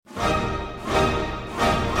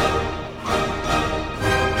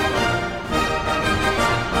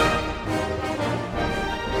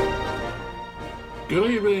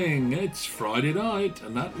Friday night,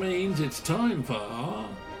 and that means it's time for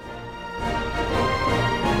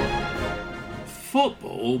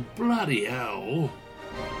football. Bloody hell.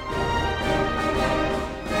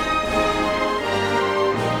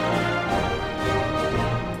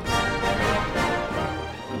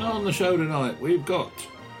 And on the show tonight, we've got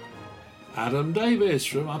Adam Davis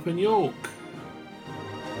from up in York.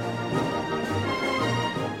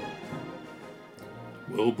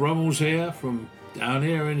 Will Brummel's here from down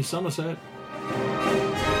here in Somerset.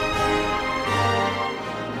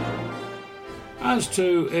 As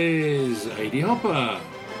too is A.D. Hopper.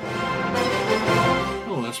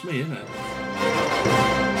 Oh, that's me, isn't it?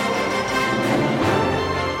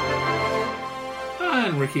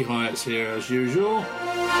 And Ricky Hyatt's here as usual.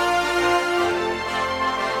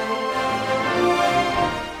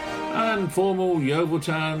 And former Yeovil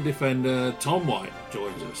Town defender Tom White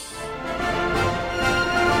joins us.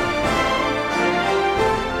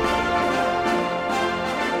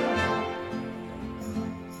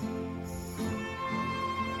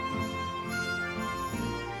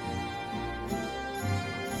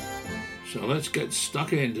 So let's get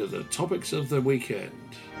stuck into the topics of the weekend.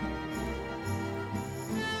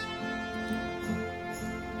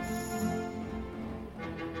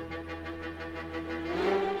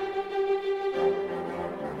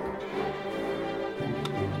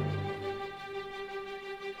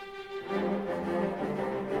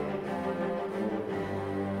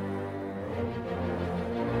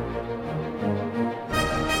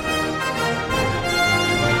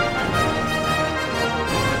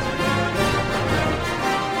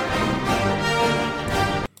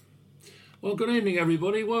 Well, good evening,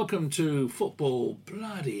 everybody. Welcome to Football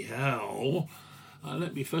Bloody Hell.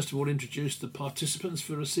 Let me first of all introduce the participants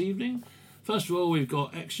for this evening. First of all, we've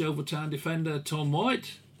got ex-Yeovil Town defender Tom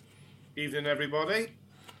White. Evening, everybody.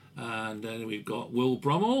 And then we've got Will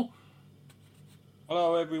Brummel.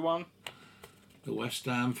 Hello, everyone. The West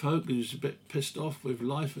Ham folk who's a bit pissed off with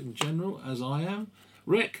life in general, as I am.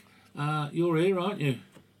 Rick, you're here, aren't you?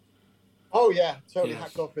 Oh, yeah. Totally Yes.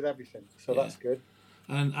 hacked off with everything. So Yeah. that's good.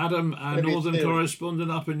 And Adam, our Maybe it's northern theory.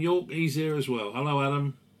 correspondent up in York, he's here as well. Hello,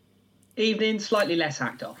 Adam. Evening, slightly less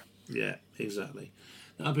hacked off. Yeah, exactly.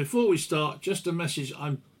 Now, before we start, just a message.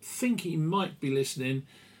 I think he might be listening.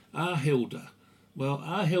 Our Hilda. Well,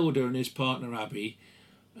 our Hilda and his partner Abby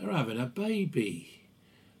are having a baby.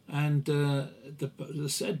 And the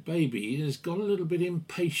said baby has got a little bit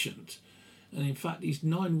impatient. And in fact, he's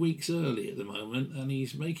 9 weeks early at the moment, and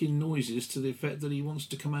he's making noises to the effect that he wants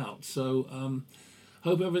to come out. So,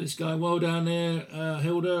 hope everything's going well down there,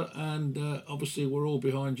 Hilda, and obviously we're all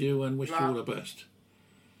behind you and wish you all the best.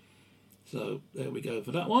 So there we go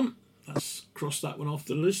for that one. Let's cross that one off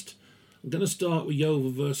the list. I'm going to start with Yeovil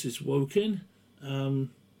versus Woking. What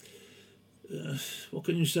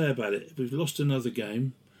can you say about it? We've lost another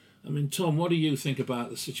game. I mean, Tom, what do you think about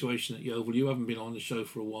the situation at Yeovil? You haven't been on the show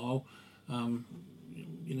for a while.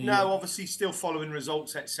 No, obviously still following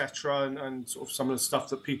results, etc., and sort of some of the stuff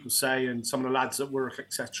that people say, and some of the lads at work,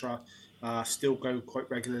 etc., still go quite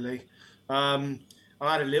regularly. I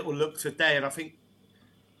had a little look today, and I think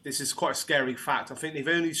this is quite a scary fact. I think they've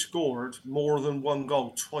only scored more than one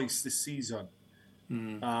goal twice this season.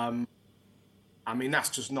 I mean, that's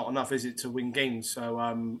just not enough, is it, to win games? So,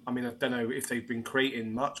 I mean, I don't know if they've been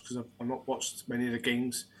creating much because I've not watched many of the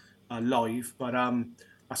games live, but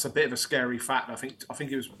that's a bit of a scary fact. I think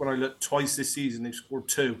it was when I looked twice this season, they've scored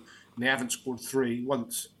 2, and they haven't scored 3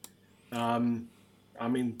 once. I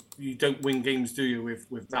mean, you don't win games, do you,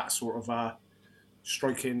 with that sort of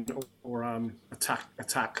striking or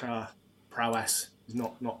attack prowess? Is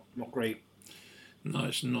not great. No,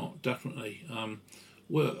 it's not, definitely.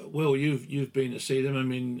 Well, you've been to see them. I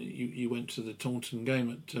mean, you went to the Taunton game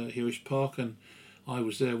at Hewish Park, and I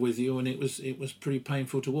was there with you, and it was pretty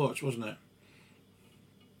painful to watch, wasn't it?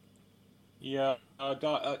 Yeah,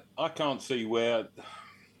 I can't see where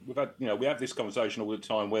we have this conversation all the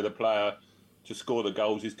time where the player to score the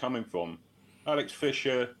goals is coming from. Alex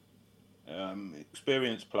Fisher,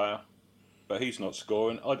 experienced player, but he's not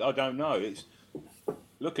scoring. I don't know. It's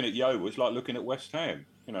looking at Yeovil, it's like looking at West Ham.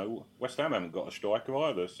 West Ham haven't got a striker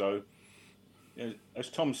either. So, as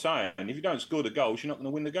Tom's saying, if you don't score the goals, you're not going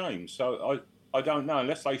to win the game. So I don't know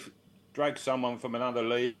unless they drag someone from another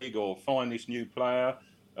league or find this new player.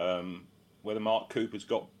 Whether Mark Cooper's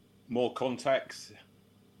got more contacts,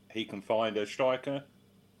 he can find a striker.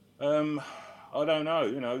 I don't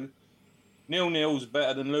know. 0-0's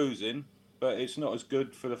better than losing, but it's not as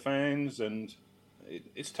good for the fans, and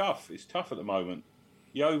it's tough. It's tough at the moment.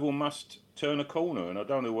 Yeovil must turn a corner, and I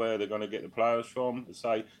don't know where they're going to get the players from. To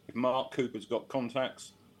say if Mark Cooper's got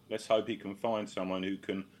contacts, let's hope he can find someone who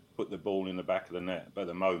can put the ball in the back of the net. But at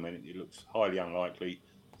the moment, it looks highly unlikely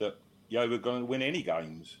that Yeovil are going to win any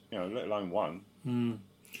games, let alone one.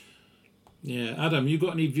 Yeah, Adam, you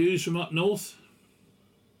got any views from up north?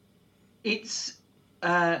 It's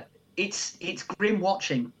grim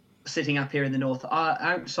watching sitting up here in the north.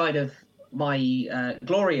 Outside of my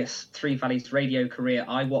glorious Three Valleys radio career,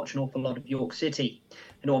 I watch an awful lot of York City,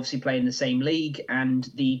 and obviously play in the same league. And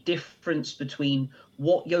the difference between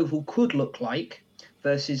what Yeovil could look like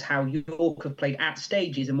versus how York have played at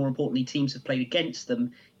stages, and more importantly, teams have played against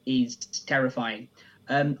them, is terrifying.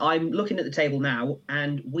 I'm looking at the table now,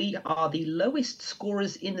 and we are the lowest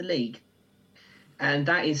scorers in the league. And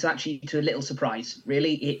that is actually to a little surprise,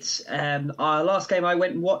 really. It's our last game I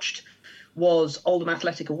went and watched was Oldham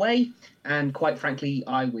Athletic away, and quite frankly,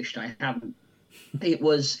 I wished I hadn't. It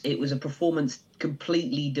was a performance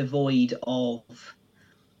completely devoid of,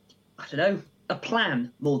 I don't know, a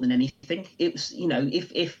plan more than anything. It was,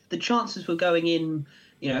 if the chances were going in,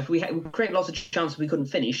 if we create lots of chances we couldn't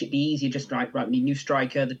finish, it'd be easier just right. We need new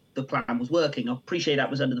striker. The plan was working. I appreciate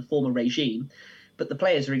that was under the former regime, but the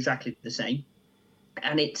players are exactly the same.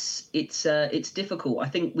 And it's difficult. I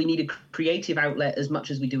think we need a creative outlet as much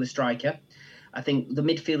as we do a striker. I think the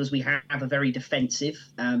midfielders we have are very defensive.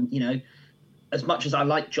 As much as I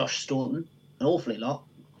like Josh Staunton an awfully lot,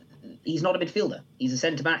 he's not a midfielder. He's a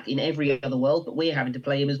centre-back in every other world, but we're having to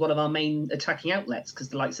play him as one of our main attacking outlets because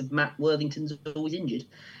the likes of Matt Worthington's always injured.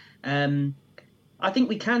 I think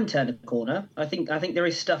we can turn a corner. I think there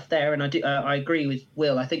is stuff there, and I agree with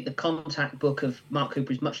Will. I think the contact book of Mark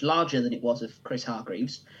Cooper is much larger than it was of Chris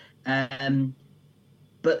Hargreaves.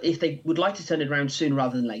 But if they would like to turn it around sooner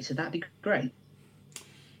rather than later, that'd be great.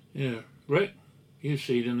 Yeah. Rick, you've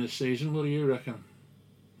seen them this season. What do you reckon?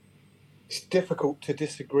 It's difficult to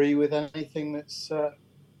disagree with anything that's the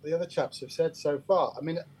other chaps have said so far. I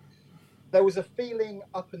mean, there was a feeling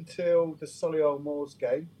up until the Solihull Moors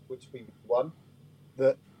game, which we won,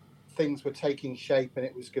 that things were taking shape and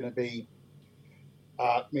it was going to be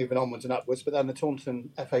moving onwards and upwards. But then the Taunton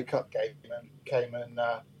FA Cup game came and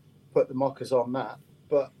put the mockers on that.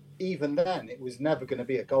 But even then, it was never going to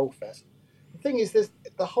be a goal fest. The thing is, there's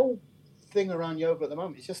the whole thing around Yeovil at the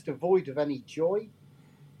moment is just devoid of any joy.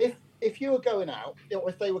 If you were going out, or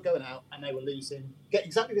if they were going out and they were losing, get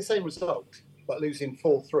exactly the same result, but losing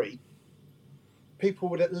 4-3, people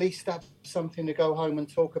would at least have something to go home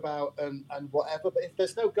and talk about and whatever. But if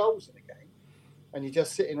there's no goals in the game and you're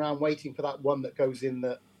just sitting around waiting for that one that goes in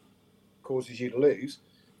that causes you to lose,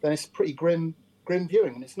 then it's pretty grim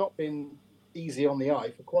viewing, and it's not been easy on the eye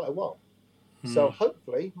for quite a while. So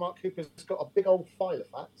hopefully Mark Cooper's got a big old file of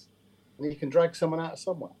facts and he can drag someone out of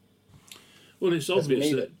somewhere. Well, it's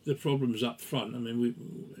obvious that the problem's up front. I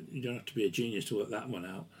mean, you don't have to be a genius to work that one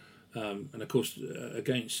out. And of course,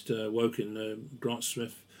 against Woking, Grant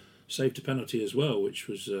Smith saved a penalty as well, which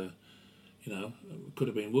was, could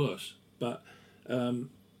have been worse. But,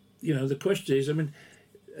 the question is, I mean,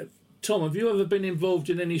 Tom, have you ever been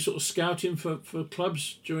involved in any sort of scouting for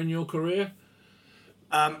clubs during your career?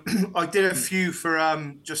 I did a few for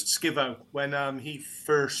just Skivo when he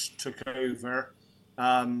first took over.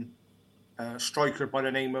 A striker by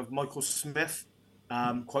the name of Michael Smith,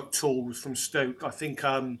 quite tall, was from Stoke. I think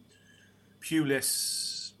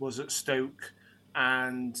Pulis was at Stoke,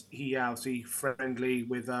 and he obviously friendly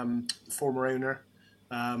with the former owner,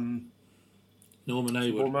 Norman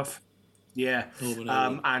Hayward. Bournemouth. Yeah,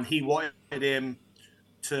 and he wanted him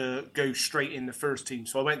to go straight in the first team.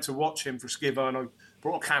 So I went to watch him for Skivo, and I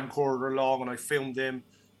brought a camcorder along and I filmed him.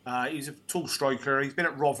 He's a tall striker. He's been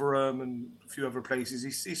at Rotherham and a few other places.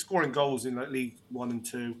 He's scoring goals in League 1 and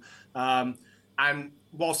 2. And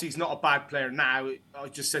whilst he's not a bad player now, I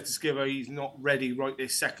just said to Skivo he's not ready right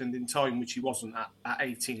this second in time, which he wasn't at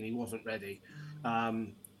 18. He wasn't ready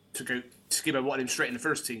to go. Skivo wanted him straight in the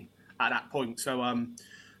first team at that point. So,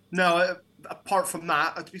 no, apart from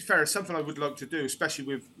that, to be fair, it's something I would like to do, especially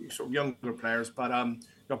with sort of younger players. But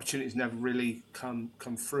the opportunities never really come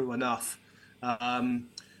through enough.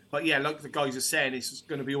 But yeah, like the guys are saying, it's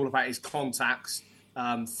going to be all about his contacts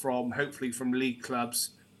hopefully from league clubs.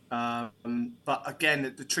 But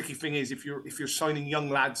again, the tricky thing is if you're signing young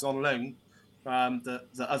lads on loan, that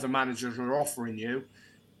other managers are offering you,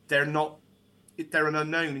 they're an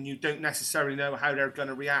unknown, and you don't necessarily know how they're going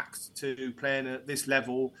to react to playing at this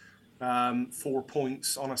level, 4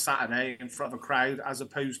 points on a Saturday in front of a crowd, as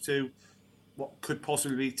opposed to what could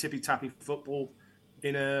possibly be tippy tappy football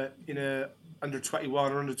in a under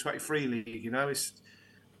 21 or under 23 league.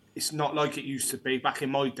 It's not like it used to be back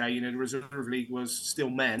in my day. The reserve league was still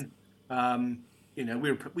men, you know,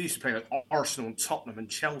 we used to play like Arsenal and Tottenham and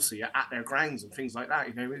Chelsea at their grounds and things like that.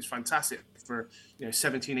 You know, it's fantastic for, you know,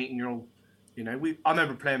 17, 18-year-old. You know, I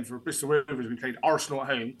remember playing for Bristol Rovers. We played Arsenal at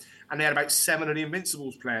home, and they had about 7 of the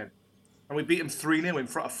Invincibles playing, and we beat them 3-0 in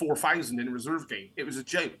front of 4,000 in a reserve game. It was a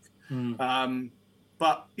joke.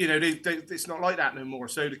 But you know, it's not like that no more.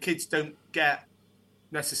 So the kids don't get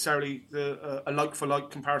necessarily a like for like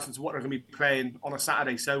comparison to what they're going to be playing on a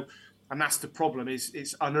Saturday. So, and that's the problem, is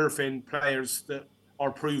it's unearthing players that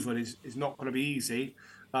are proven is not going to be easy.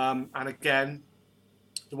 And again,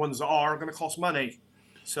 the ones that are going to cost money.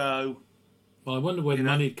 So, well, I wonder where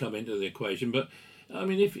money'd come into the equation. But I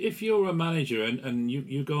mean, if you're a manager and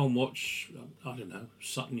you go and watch, I don't know,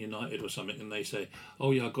 Sutton United or something, and they say,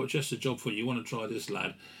 oh yeah, I've got just a job for you, you want to try this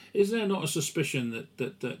lad, is there not a suspicion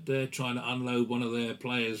that they're trying to unload one of their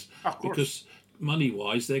players? Of course. Because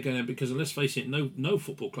money-wise, they're going to, because let's face it, no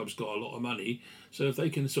football club's got a lot of money, so if they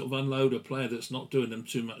can sort of unload a player that's not doing them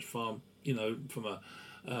too much harm, you know, from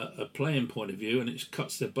a playing point of view, and it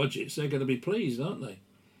cuts their budgets, they're going to be pleased, aren't they?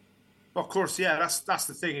 Of course, yeah. That's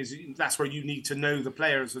the thing, is that's where you need to know the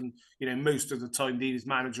players, and you know, most of the time these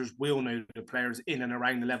managers will know the players in and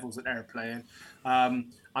around the levels that they're playing.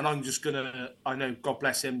 And I'm just I know, God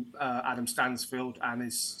bless him, Adam Stansfield, and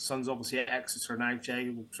his son's obviously at Exeter now. Jay,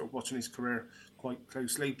 we're sort of watching his career quite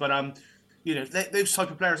closely, but you know, those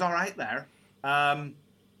type of players are out there.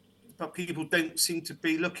 But people don't seem to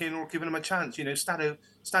be looking or giving them a chance. You know,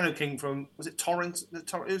 Stano King from, was it Torrance?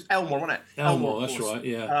 It was Elmore, wasn't it? Elmore, that's right,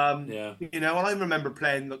 yeah. Yeah. You know, and I remember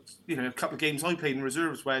playing, you know, a couple of games I played in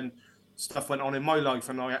reserves when stuff went on in my life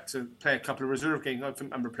and I had to play a couple of reserve games. I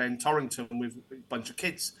remember playing Torrington with a bunch of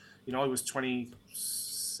kids. You know, I was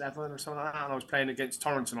 27 or something like that, and I was playing against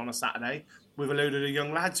Torrington on a Saturday with a load of the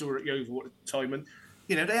young lads who were at Yeovil at the time. And,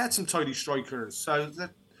 you know, they had some tidy strikers. So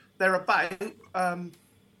they're about...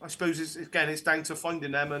 I suppose it's down to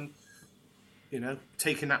finding them and, you know,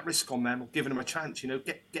 taking that risk on them or giving them a chance. You know,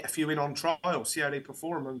 get a few in on trial, see how they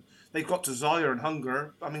perform, and they've got desire and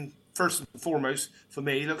hunger. I mean, first and foremost for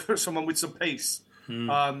me, look for someone with some pace. You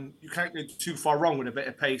can't go too far wrong with a bit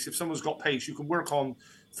of pace. If someone's got pace, you can work on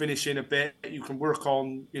finishing a bit. You can work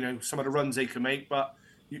on, you know, some of the runs they can make, but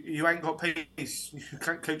you ain't got pace. You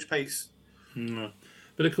can't coach pace. No.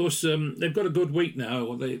 But of course, they've got a good week now.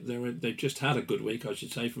 Or they've just had a good week, I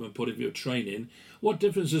should say, from a point of view of training. What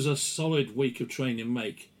difference does a solid week of training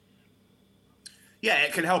make? Yeah,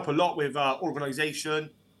 it can help a lot with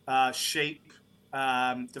organisation, shape,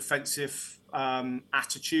 defensive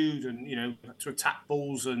attitude, and, you know, to attack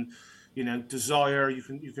balls, and, you know, desire. You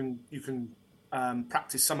can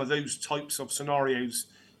practice some of those types of scenarios,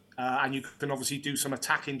 and you can obviously do some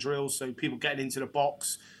attacking drills. So people getting into the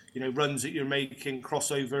box. You know, runs that you're making,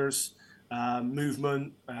 crossovers,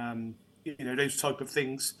 movement, you know, those type of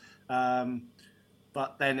things.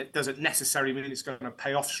 But then it doesn't necessarily mean it's going to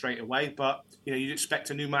pay off straight away. But, you know, you'd expect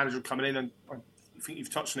a new manager coming in, and I think you've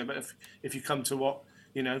touched on it, but if you come to what,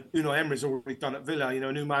 you know, Unai Emery's already done at Villa, you know,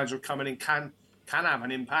 a new manager coming in can have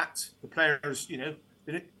an impact. The players, you know,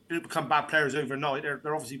 they don't become bad players overnight.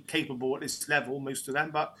 They're obviously capable at this level, most of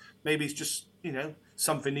them, but maybe it's just, you know,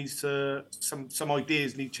 something needs to, some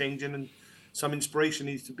ideas need changing, and some inspiration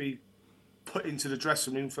needs to be put into the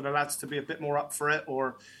dressing room for the lads to be a bit more up for it, or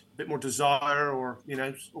a bit more desire, or, you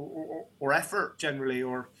know, or effort generally,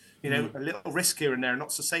 or, you know, a little risk here and there,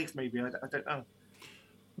 not so safe maybe. I don't know.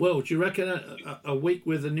 Well, do you reckon a week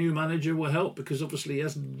with a new manager will help? Because obviously he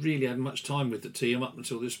hasn't really had much time with the team up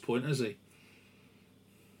until this point, has he?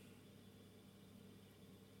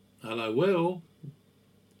 Hello, Will.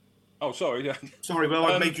 Oh, sorry. Sorry, Will,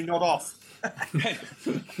 I made you nod off.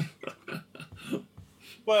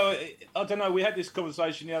 Well, I don't know. We had this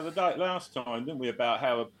conversation the other day, last time, didn't we, about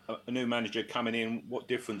how a new manager coming in, what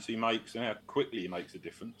difference he makes and how quickly he makes a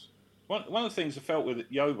difference. One of the things I felt with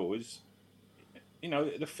Yeovil is, you know,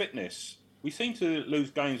 the fitness. We seem to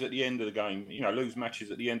lose games at the end of the game, you know, lose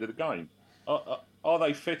matches at the end of the game. Are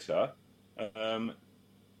they fitter?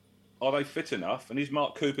 Are they fit enough? And is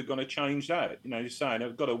Mark Cooper going to change that? You know, he's saying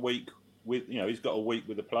they've got a week with, you know, he's got a week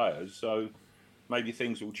with the players, so maybe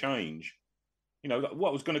things will change. You know, what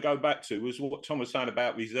I was going to go back to was what Tom was saying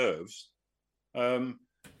about reserves.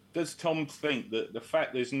 Does Tom think that the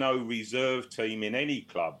fact there's no reserve team in any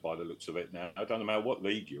club, by the looks of it now, I don't know what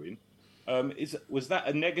league you're in, was that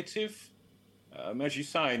a negative? As you're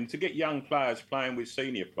saying, to get young players playing with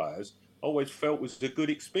senior players, I always felt was a good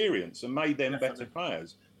experience and made them better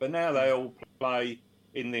players. But now they all play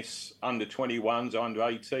in this under-21s,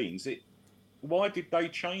 under-18s. Why did they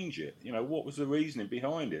change it? You know, what was the reasoning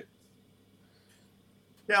behind it?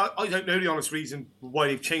 Yeah, I don't know the honest reason why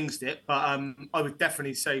they've changed it, but I would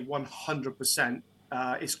definitely say 100%.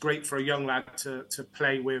 It's great for a young lad to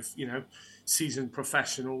play with, seasoned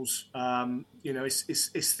professionals.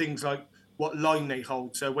 It's things like what line they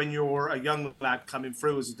hold. So when you're a young lad coming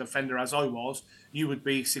through as a defender, as I was, you would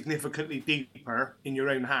be significantly deeper in your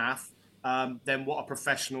own half than what a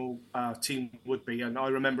professional team would be. And I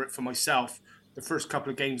remember it for myself. The first couple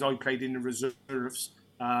of games I played in the reserves,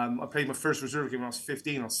 I played my first reserve game when I was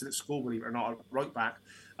 15. I was still at school, believe it or not, right back.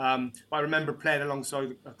 But I remember playing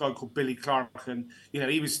alongside a guy called Billy Clark, and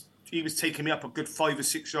he was taking me up a good 5 or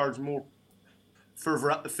 6 yards more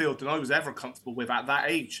further up the field than I was ever comfortable with at that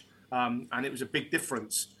age, and it was a big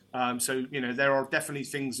difference. So there are definitely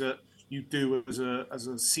things that you do as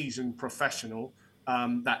a seasoned professional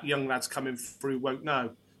that young lads coming through won't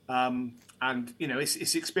know, and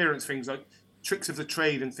it's experience things like tricks of the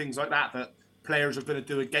trade and things like that players are going to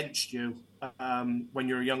do against you when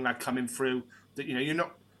you're a young lad coming through, that you're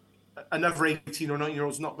not, another 18 or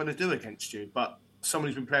 19-year-old's not going to do against you, but someone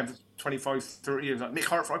who's been playing for 25, 30 years, like Mick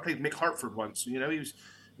Hartford. I played Mick Hartford once, he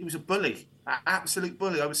was a bully, an absolute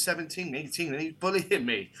bully. I was 17, 18, and he was bullying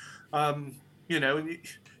me. And you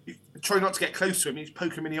try not to get close to him. He's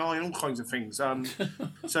poking him in the eye and all kinds of things.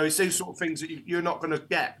 So it's those sort of things that you're not going to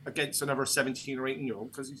get against another 17 or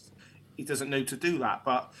 18-year-old, because he doesn't know to do that.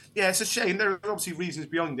 But yeah, it's a shame. There are obviously reasons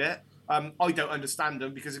behind it. I don't understand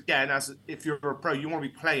them, because again, if you're a pro, you want to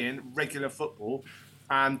be playing regular football,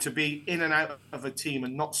 and to be in and out of a team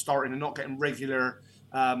and not starting and not getting regular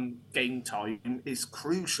game time is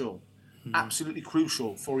crucial, absolutely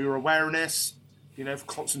crucial for your awareness, for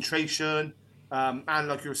concentration, and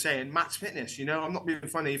like you were saying, match fitness. I'm not being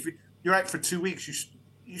funny. If you're out for 2 weeks,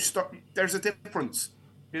 you start. There's a difference.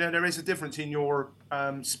 There is a difference in your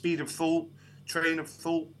speed of thought, train of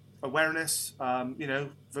thought, awareness,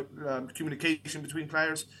 communication between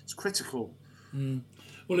players. It's critical.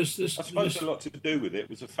 Well, I suppose a lot to do with it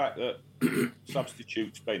was the fact that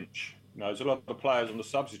substitutes bench. There's a lot of players on the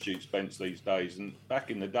substitutes bench these days, and back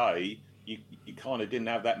in the day, you kind of didn't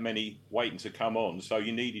have that many waiting to come on, so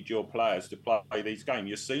you needed your players to play these games,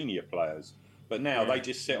 your senior players. But now they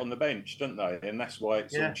just sit on the bench, don't they? And that's why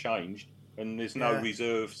it's all changed. And there's no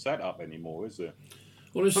reserve setup anymore, is there?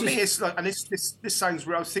 Well, for me, it's like, and this sounds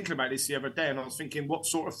where I was thinking about this the other day, and I was thinking, what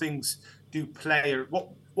sort of things do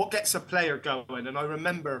what gets a player going? And I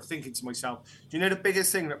remember thinking to myself, do you know the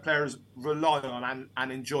biggest thing that players rely on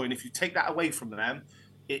and enjoy? And if you take that away from them,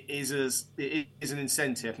 it is an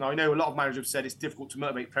incentive. Now, I know a lot of managers have said it's difficult to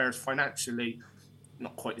motivate players financially.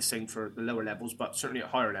 Not quite the same for the lower levels, but certainly at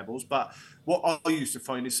higher levels. But what I used to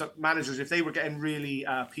find is some managers, if they were getting really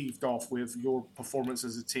peeved off with your performance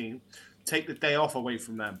as a team, take the day off away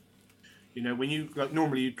from them. When you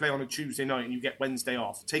normally you play on a Tuesday night and you get Wednesday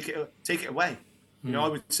off, take it away. I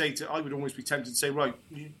would almost be tempted to say, right,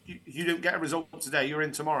 you don't get a result today, you're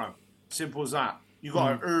in tomorrow. Simple as that. You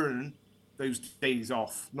got to earn those days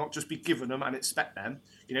off, not just be given them and expect them.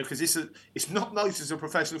 Because it's not nice as a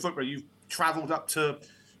professional footballer. You've travelled up to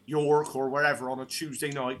York or wherever on a Tuesday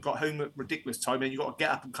night, got home at ridiculous time, and you got to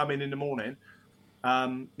get up and come in the morning.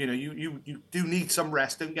 You do need some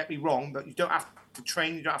rest. Don't get me wrong, but you don't have to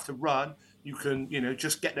train. You don't have to run. You can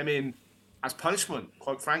just get them in as punishment.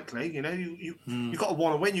 Quite frankly, you got to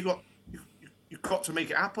want to win. You got to make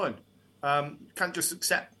it happen. You can't just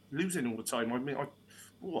accept losing all the time. I mean,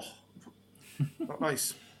 not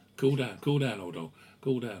nice. Cool down, old dog.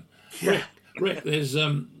 Cool down. Yeah. Rick, there's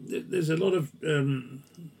a lot of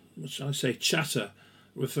what shall I say, chatter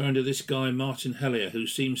referring to this guy Martin Hellier, who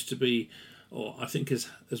seems to be, or I think has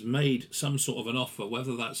made some sort of an offer,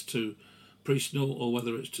 whether that's to Priestnall or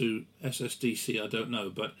whether it's to SSDC, I don't know,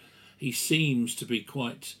 but he seems to be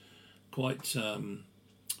quite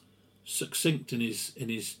succinct in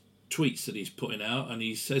his tweets that he's putting out, and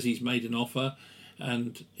he says he's made an offer,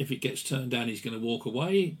 and if it gets turned down, he's going to walk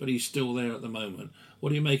away, but he's still there at the moment. What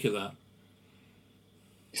do you make of that?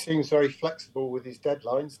 He seems very flexible with his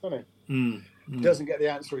deadlines, doesn't he? If he doesn't get the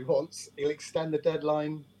answer he wants, he'll extend the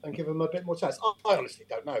deadline and give him a bit more chance. I honestly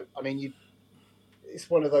don't know. I mean, it's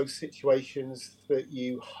one of those situations that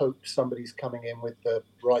you hope somebody's coming in with the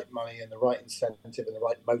right money and the right incentive and the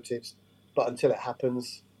right motives, but until it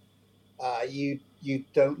happens, you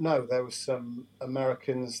don't know. There were some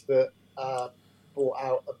Americans that bought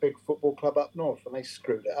out a big football club up north and they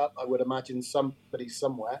screwed it up. I would imagine somebody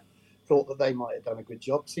somewhere thought that they might have done a good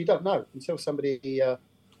job. So you don't know until somebody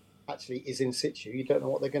actually is in situ. You don't know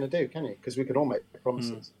what they're going to do, can you? Because we can all make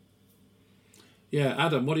promises. Yeah,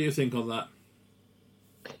 Adam, what do you think on that?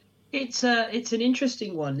 It's an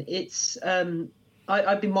interesting one. It's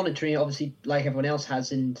I've been monitoring it, obviously, like everyone else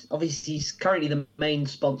has, and obviously he's currently the main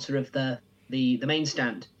sponsor of the main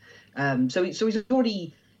stand. So he's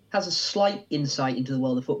already has a slight insight into the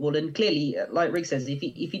world of football, and clearly, like Rick says, if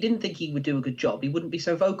he didn't think he would do a good job, he wouldn't be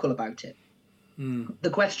so vocal about it. The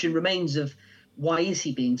question remains of why is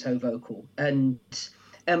he being so vocal? And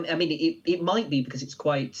I mean, it might be because it's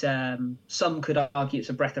quite. Some could argue it's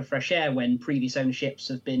a breath of fresh air when previous ownerships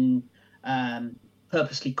have been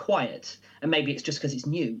purposely quiet, and maybe it's just because it's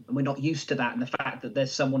new and we're not used to that, and the fact that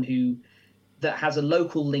there's someone that has a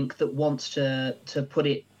local link that wants to put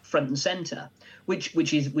it front and center, which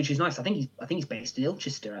is nice. I think he's based in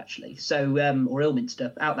Ilchester actually, so or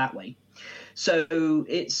Ilminster, out that way. So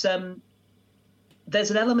it's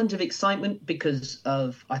there's an element of excitement because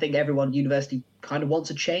of, I think everyone at university kind of wants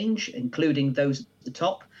a change, including those at the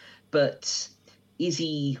top. But is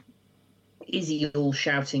he all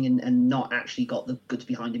shouting and not actually got the goods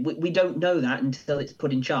behind him? We don't know that until it's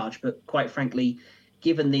put in charge. But quite frankly,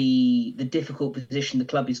 given the difficult position the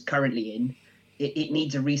club is currently in, it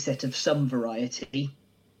needs a reset of some variety,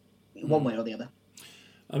 one way or the other.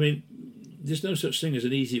 I mean, there's no such thing as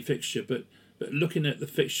an easy fixture, but looking at the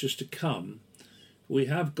fixtures to come, we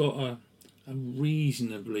have got a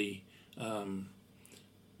reasonably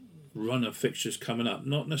run of fixtures coming up.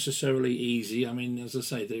 Not necessarily easy. I mean, as I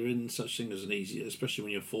say, there isn't such thing as an easy, especially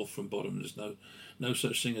when you're fourth from bottom. There's no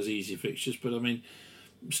such thing as easy fixtures. But I mean,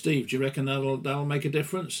 Steve, do you reckon that'll make a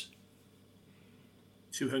difference?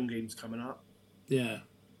 2 home games coming up. Yeah.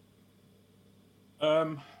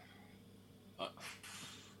 No,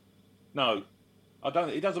 I don't.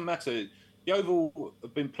 It doesn't matter. Yeovil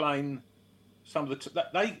have been playing some of the.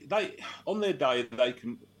 They on their day they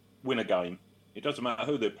can win a game. It doesn't matter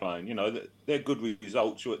who they're playing. You know, they're good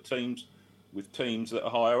results at teams that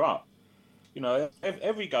are higher up. You know,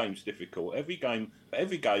 every game's difficult. Every game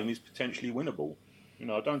is potentially winnable. You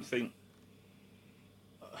know, I don't think.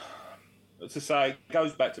 As I say, it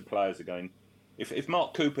goes back to players again. If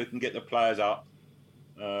Mark Cooper can get the players up,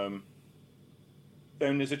 then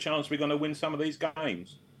there's a chance we're going to win some of these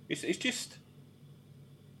games. It's just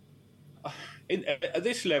at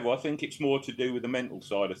this level, I think it's more to do with the mental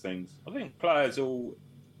side of things. I think players are all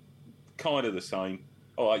kind of the same.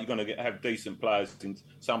 All right, you're going to have decent players in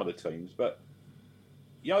some of the teams, but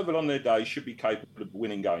Yeovil on their day should be capable of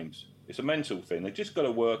winning games. It's a mental thing. They've just got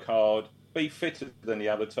to work hard, be fitter than the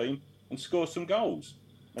other team, and score some goals.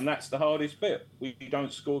 And that's the hardest bit. We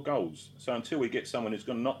don't score goals. So until we get someone who's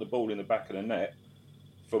going to knock the ball in the back of the net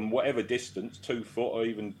from whatever distance, 2 foot or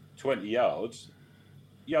even 20 yards,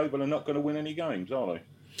 Yeovil are not going to win any games, are they?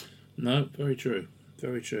 No, very true.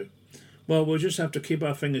 Very true. Well, we'll just have to keep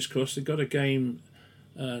our fingers crossed. They've got a game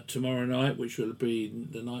tomorrow night, which will be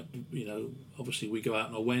the night, you know, obviously we go out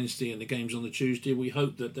on a Wednesday and the game's on the Tuesday. We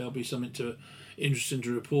hope that there'll be something interesting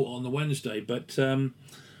to report on the Wednesday. But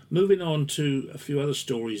moving on to a few other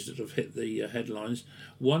stories that have hit the headlines.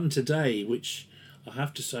 One today, which I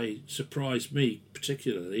have to say surprised me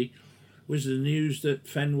particularly, was the news that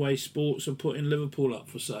Fenway Sports are putting Liverpool up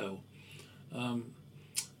for sale. I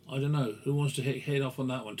don't know. Who wants to head off on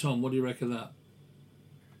that one? Tom, what do you reckon of that?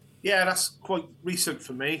 Yeah, that's quite recent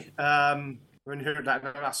for me. When you heard that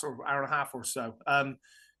in the last sort of hour and a half or so.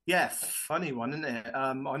 Yeah, funny one, isn't it?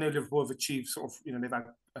 I know Liverpool have achieved sort of, you know, they've had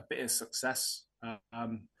a bit of success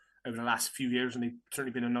over the last few years, and they've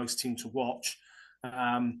certainly been a nice team to watch.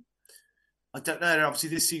 I don't know. Obviously,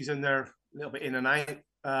 this season they're a little bit in and out.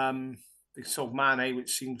 They sold Mane,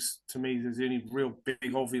 which seems to me the only real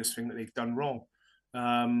big obvious thing that they've done wrong.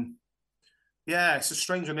 Yeah, it's a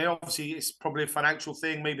strange one. Obviously, it's probably a financial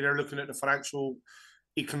thing. Maybe they're looking at the financial,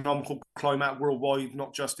 economical climate worldwide,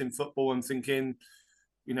 not just in football, and thinking,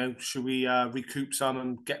 you know, should we recoup some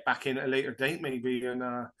and get back in at a later date, maybe, and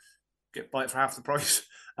buy it for half the price?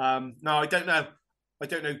 No, I don't know. I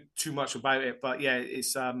don't know too much about it, but yeah,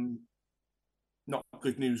 it's not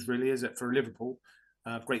good news, really, is it, for Liverpool?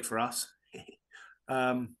 Great for us.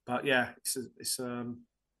 But yeah, it's a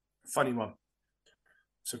funny one.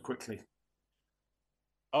 So quickly.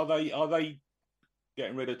 Are they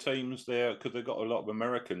getting rid of teams there because they've got a lot of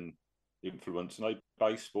American influence and they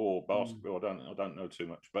baseball, basketball? I don't know too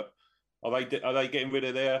much, but are they getting rid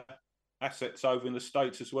of their assets over in the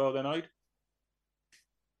States as well? Then, Aid?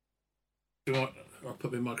 I'll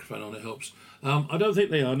put my microphone on. It helps. I don't think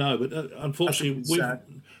they are, no. But unfortunately,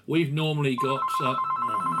 we've normally got.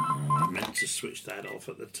 I meant to switch that off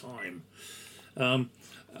at the time.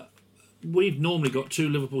 We've normally got 2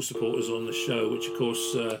 Liverpool supporters on the show, which of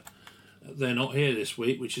course they're not here this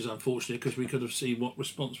week, which is unfortunate because we could have seen what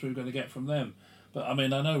response we were going to get from them. But I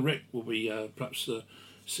mean, I know Rick will be perhaps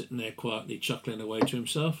sitting there quietly chuckling away to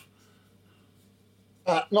himself.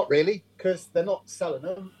 Not really, because they're not selling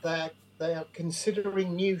them. They are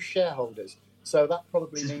considering new shareholders. So that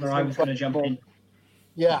probably This is means where I was going to jump in.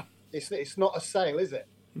 Yeah, it's not a sale, is it?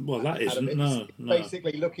 Well, that Adam? isn't. No, It's no.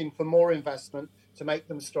 basically looking for more investment to make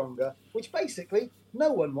them stronger, which basically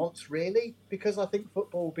no one wants really, because I think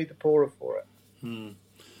football will be the poorer for it.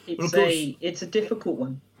 It's a difficult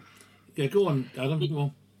one. Yeah, go on, Adam. Go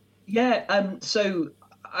on. Yeah, so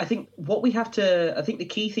I think the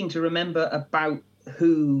key thing to remember about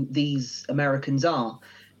who these Americans are,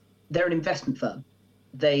 they're an investment firm.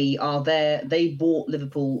 They are there. They bought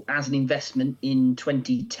Liverpool as an investment in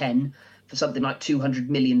 2010 for something like £200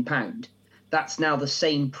 million. That's now the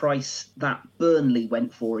same price that Burnley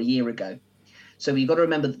went for a year ago. So you've got to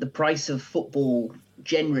remember that the price of football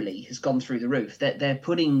generally has gone through the roof. They're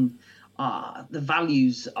putting the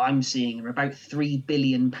values I'm seeing are about £3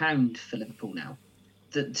 billion for Liverpool now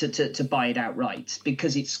to buy it outright,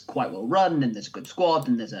 because it's quite well run and there's a good squad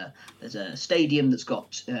and there's a stadium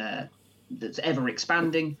that's ever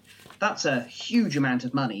expanding. That's a huge amount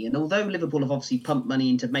of money. And although Liverpool have obviously pumped money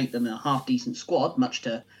in to make them a half decent squad, much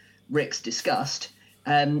to Rick's disgust,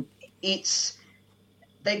 they're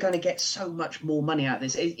going to get so much more money out of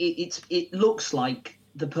this. It looks like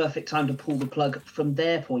the perfect time to pull the plug from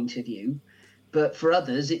their point of view, but for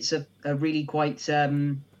others, it's a really quite.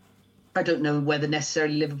 I don't know whether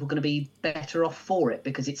necessarily Liverpool are going to be better off for it,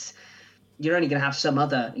 because you're only going to have some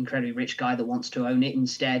other incredibly rich guy that wants to own it.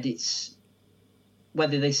 Instead, it's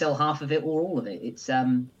whether they sell half of it or all of it. It's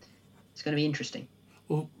going to be interesting.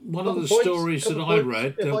 Well, one of the stories that I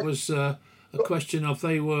read, there was a question of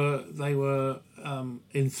they were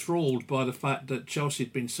enthralled by the fact that Chelsea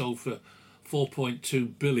had been sold for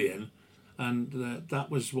 4.2 billion, and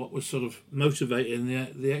that was what was sort of motivating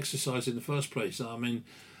the exercise in the first place. I mean,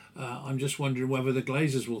 I'm just wondering whether the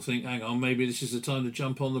Glazers will think, hang on, maybe this is the time to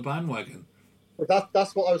jump on the bandwagon. Well,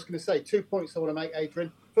 that's what I was going to say. 2 points I want to make,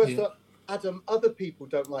 Adrian. First up, Adam, other people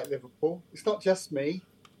don't like Liverpool. It's not just me.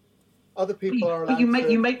 Other people are allowed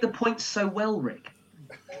you make the points so well, Rick.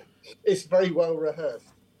 It's very well rehearsed.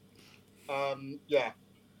 Yeah.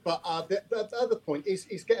 But the other point is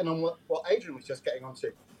getting on what Adrian was just getting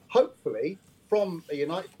onto. Hopefully, from a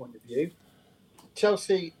United point of view,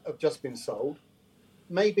 Chelsea have just been sold.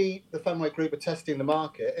 Maybe the Fenway Group are testing the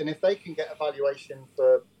market, and if they can get a valuation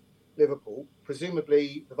for Liverpool,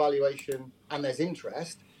 presumably the valuation, and there's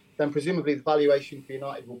interest, then presumably the valuation for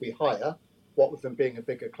United will be higher, what with them being a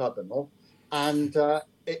bigger club and all. And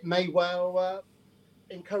it may well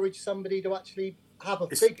encourage somebody to actually have a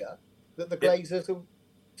figure that the Glazers will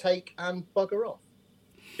take and bugger off.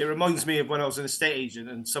 It reminds me of when I was an estate agent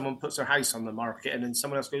and someone puts their house on the market and then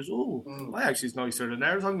someone else goes, oh, my house is nicer than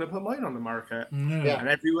theirs. I'm going to put mine on the market. Yeah. And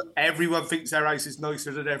everyone thinks their house is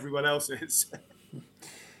nicer than everyone else's.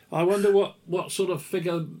 I wonder what sort of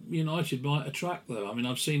figure United might attract, though. I mean,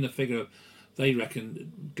 I've seen the figure. They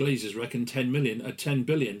reckon, Glazers reckon 10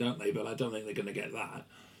 billion, don't they? But I don't think they're going to get that.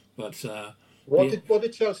 But what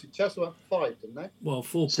did Chelsea? Chelsea went for 5, didn't they? Well,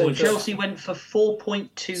 4. So Chelsea went for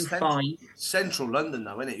 4.25. Central London,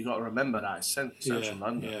 though, isn't it? You've got to remember that. It's Central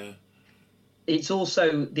London. Yeah. It's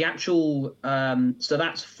also the actual, so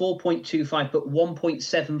that's 4.25, but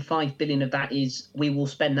 1.75 billion of that is we will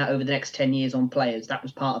spend that over the next 10 years on players. That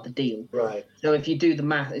was part of the deal. Right. So if you do the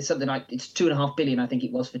math, it's something like, it's 2.5 billion, I think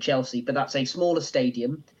it was, for Chelsea, but that's a smaller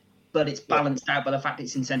stadium, but it's balanced out by the fact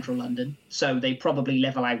it's in central London. So they probably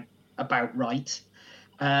level out about right.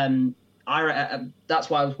 That's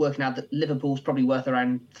why I was working out that Liverpool's probably worth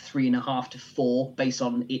around 3.5 to 4 based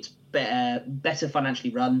on its better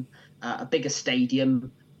financially run, a bigger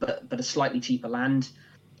stadium, but a slightly cheaper land.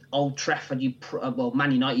 Old Trafford,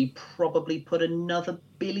 Man United, you probably put another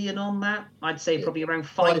billion on that. I'd say probably around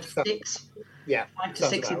 5 to 6. Yeah, 5 to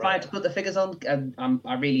 6 if I had to put the figures on.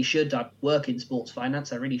 I really should. I work in sports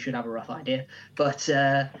finance. I really should have a rough idea. But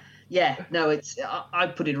I'd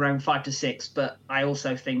put it around 5 to 6. But I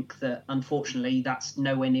also think that unfortunately that's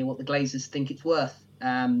nowhere near what the Glazers think it's worth.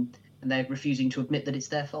 And they're refusing to admit that it's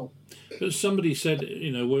their fault. But somebody said,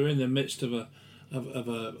 we're in the midst of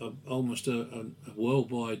almost a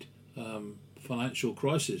worldwide financial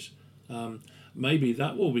crisis. Maybe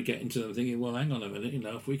that will be getting to them thinking, well, hang on a minute,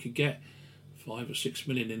 if we could get 5 or 6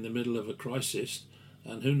 million in the middle of a crisis,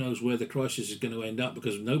 and who knows where the crisis is going to end up,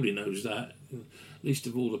 because nobody knows that, least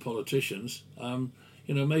of all the politicians.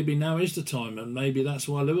 Maybe now is the time, and maybe that's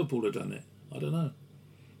why Liverpool have done it. I don't know.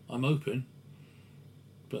 I'm open.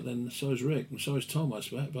 But then so is Rick, and so is Tom, I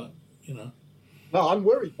expect. But No, I'm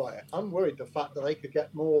worried by it. I'm worried the fact that they could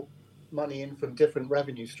get more money in from different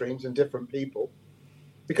revenue streams and different people.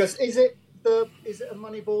 Because is it a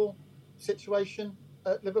Moneyball situation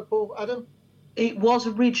at Liverpool, Adam? It was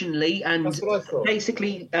originally, and That's what I thought.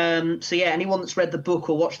 basically, anyone that's read the book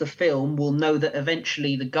or watched the film will know that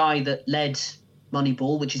eventually the guy that led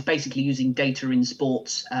Moneyball, which is basically using data in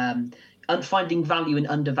sports, and finding value in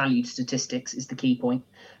undervalued statistics is the key point.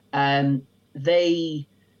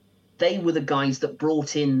 They were the guys that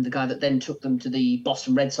brought in the guy that then took them to the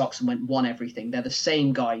Boston Red Sox and won everything. They're the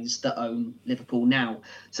same guys that own Liverpool now.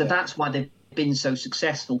 So that's why they've been so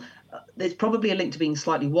successful. There's probably a link to being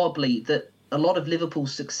slightly wobbly that a lot of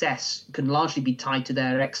Liverpool's success can largely be tied to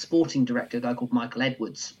their ex-sporting director, a guy called Michael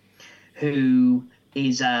Edwards, who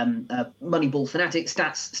is a Moneyball fanatic,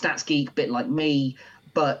 stats geek, a bit like me,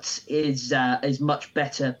 but is much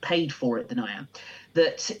better paid for it than I am.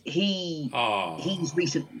 That he's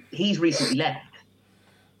recently left,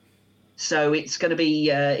 so it's going to be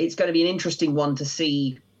an interesting one to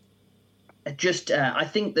see. I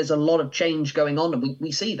think there's a lot of change going on, and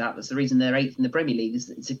we see that. That's the reason they're 8th in the Premier League.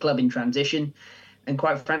 It's a club in transition, and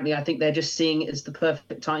quite frankly, I think they're just seeing it as the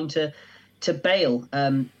perfect time to bail.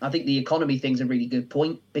 I think the economy thing's a really good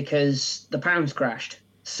point because the pound's crashed.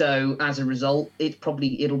 So as a result,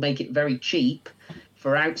 it'll make it very cheap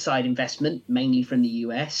for outside investment, mainly from the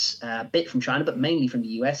US, a bit from China, but mainly from the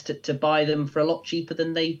US, to buy them for a lot cheaper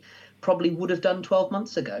than they probably would have done 12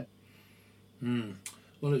 months ago.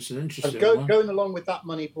 Well, it's an interesting one. Going along with that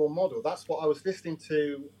Moneyball model, that's what I was listening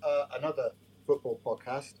to another football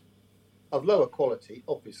podcast of lower quality,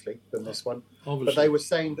 obviously, than this one. Obviously. But they were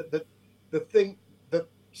saying that the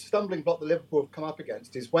stumbling block that Liverpool have come up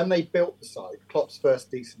against is when they built the side, Klopp's first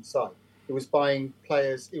decent side, it was buying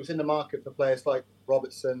players, it was in the market for players like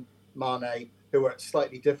Robertson, Mane, who were at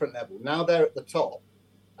slightly different level. Now they're at the top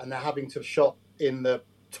and they're having to shop in the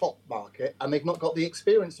top market and they've not got the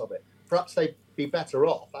experience of it. Perhaps they'd be better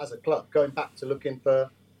off as a club going back to looking for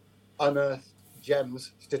unearthed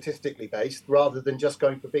gems, statistically based, rather than just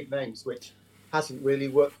going for big names, which hasn't really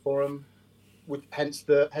worked for them, hence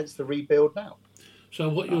the rebuild now. So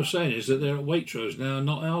what you're saying is that they're at Waitrose now,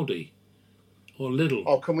 not Aldi or Lidl.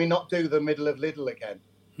 Oh, can we not do the middle of Lidl again?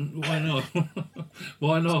 Why not?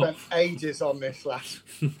 Why not? Spent ages on this last.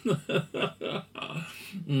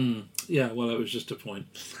 Yeah, well, it was just a point.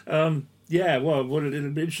 Well, it'll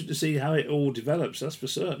be interesting to see how it all develops. That's for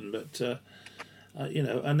certain. But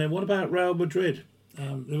and then what about Real Madrid?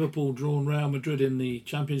 Liverpool drawn Real Madrid in the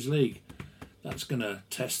Champions League. That's going to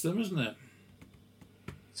test them, isn't it?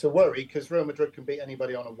 It's a worry because Real Madrid can beat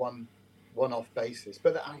anybody on a one-off basis.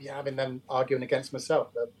 But having them arguing against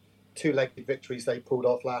myself, the two-legged victories they pulled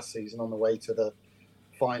off last season on the way to the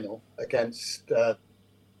final against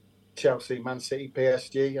Chelsea, Man City,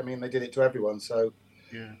 PSG. I mean, they did it to everyone. So,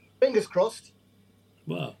 fingers crossed.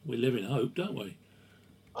 Well, we live in hope, don't we?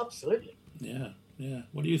 Absolutely. Yeah.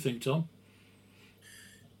 What do you think, Tom?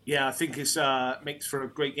 Yeah, I think it's makes for a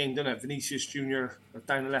great game, doesn't it? Vinicius Junior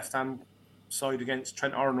down the left-hand side against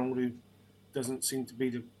Trent Arnold, who doesn't seem to be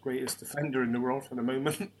the greatest defender in the world for the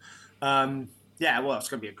moment. Well, it's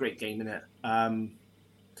going to be a great game, isn't it? I'll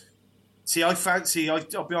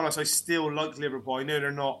be honest, I still like Liverpool. I know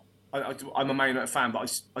they're not, I'm a Man United fan,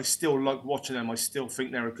 but I still like watching them. I still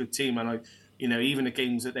think they're a good team. And even the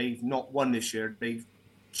games that they've not won this year, they've,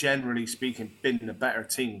 generally speaking, been a better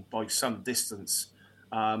team by some distance.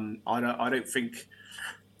 I don't think,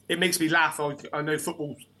 it makes me laugh. I know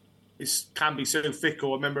football can be so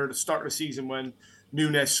fickle. I remember at the start of the season when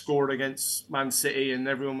Nunes scored against Man City and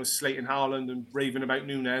everyone was slating Haaland and raving about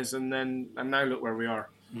Nunes, and now look where we are.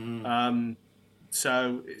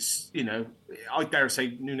 So it's, I dare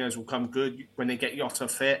say Nunes will come good when they get Jota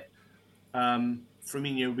fit.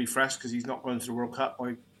 Firmino will be fresh because he's not going to the World Cup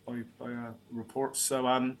by reports. So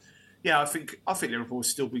I think Liverpool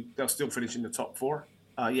they'll still finish in the top four.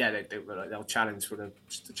 They'll challenge for the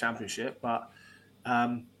championship, but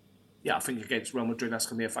I think against Real Madrid that's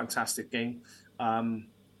going to be a fantastic game.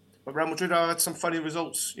 But Real Madrid have had some funny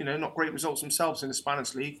results, not great results themselves in the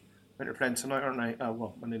Spanish league. I think they're playing tonight, aren't they?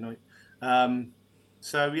 Monday night.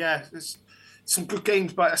 It's some good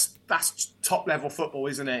games, but that's top level football,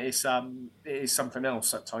 isn't it? It is something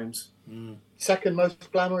else at times. Second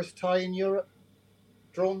most glamorous tie in Europe,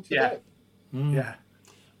 drawn today. Yeah.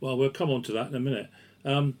 Well, we'll come on to that in a minute.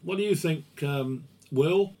 What do you think,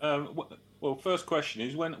 Will? Well, first question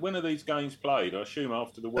is when are these games played? I assume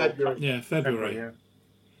after the World Cup. Yeah, February.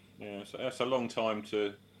 Yeah, so that's a long time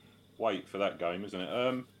to wait for that game, isn't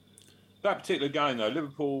it? That particular game, though,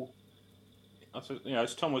 Liverpool,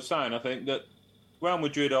 as Tom was saying, I think that Real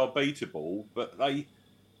Madrid are beatable, but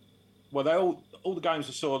all the games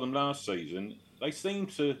I saw them last season, they seem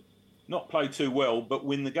to not play too well, but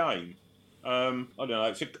win the game. I don't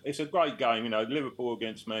know. It's a great game, you know. Liverpool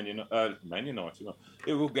against Man United,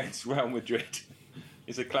 Liverpool against Real Madrid.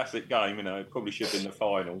 It's a classic game, you know. It probably should have been the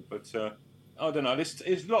final, but I don't know.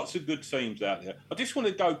 There's lots of good teams out there. I just want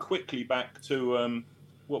to go quickly back to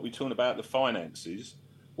what we're talking about, the finances.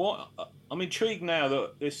 I'm intrigued now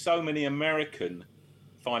that there's so many American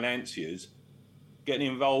financiers getting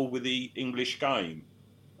involved with the English game.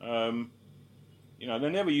 You know,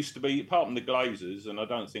 there never used to be, apart from the Glazers, and I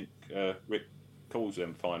don't think Rick calls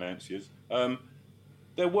them financiers,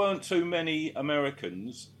 there weren't too many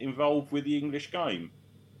Americans involved with the English game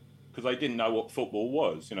because they didn't know what football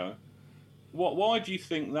was, you know. Why do you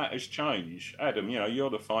think that has changed? Adam, you know, you're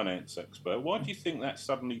the finance expert. Why do you think that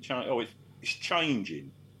suddenly changed? Oh, it's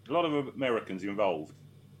changing. A lot of Americans involved.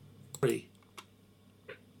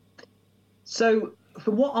 So,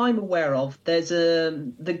 from what I'm aware of, there's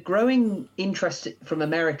the growing interest from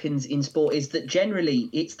Americans in sport is that generally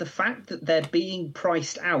it's the fact that they're being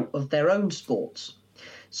priced out of their own sports.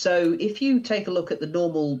 So if you take a look at the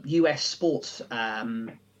normal US sports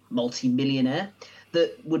multi-millionaire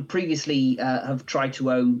that would previously have tried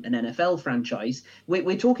to own an NFL franchise,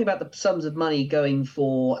 we're talking about the sums of money going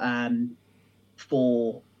for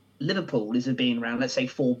Liverpool is being around, let's say,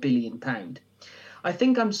 £4 billion. I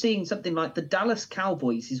think I'm seeing something like the Dallas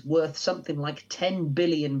Cowboys is worth something like £10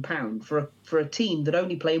 billion for a team that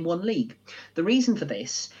only play in one league. The reason for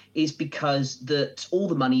this is because that all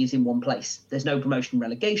the money is in one place. There's no promotion and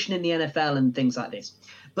relegation in the NFL and things like this.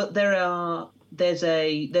 But there's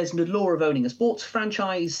an allure of owning a sports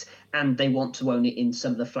franchise, and they want to own it in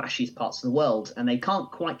some of the flashiest parts of the world, and they can't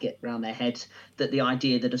quite get around their head that the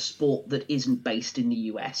idea that a sport that isn't based in the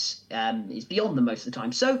US is beyond them most of the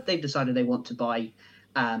time. So they've decided they want to buy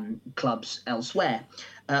clubs elsewhere.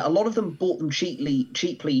 A lot of them bought them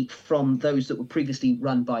cheaply from those that were previously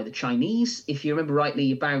run by the Chinese. If you remember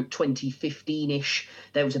rightly, about 2015-ish,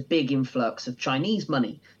 there was a big influx of Chinese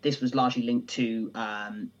money. This was largely linked to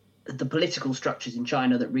the political structures in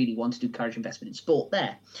China that really wanted to encourage investment in sport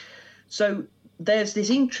there. So there's this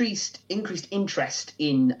increased interest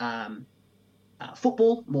in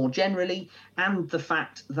football more generally, and the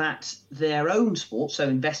fact that their own sport, so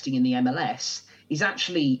investing in the MLS, is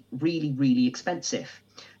actually really, really expensive.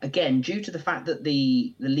 Again, due to the fact that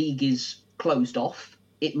the league is closed off,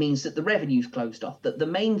 it means that the revenue's closed off. That the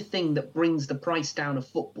main thing that brings the price down of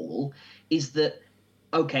football is that,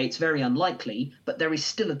 okay, it's very unlikely, but there is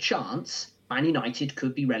still a chance Man United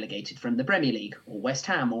could be relegated from the Premier League, or West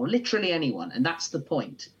Ham, or literally anyone, and that's the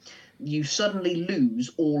point. You suddenly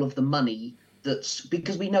lose all of the money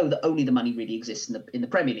because we know that only the money really exists in the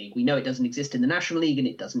Premier League. We know it doesn't exist in the National League and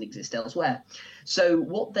it doesn't exist elsewhere. So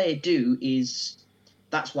what they do is,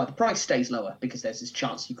 that's why the price stays lower, because there's this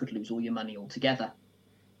chance you could lose all your money altogether.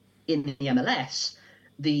 In the MLS,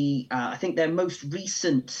 I think their most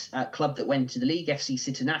recent club that went to the league, FC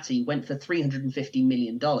Cincinnati, went for $350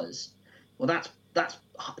 million. Well, that's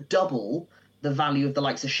double the value of the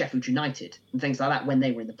likes of Sheffield United and things like that when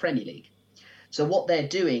they were in the Premier League. So what they're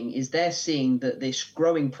doing is they're seeing that this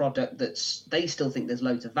growing product they still think there's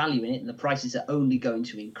loads of value in it and the prices are only going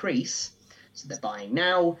to increase. So they're buying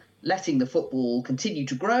now, letting the football continue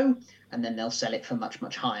to grow, and then they'll sell it for much,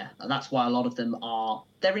 much higher. And that's why a lot of them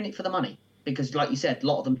they're in it for the money. Because like you said, a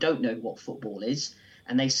lot of them don't know what football is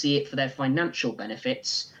and they see it for their financial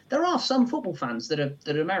benefits. There are some football fans that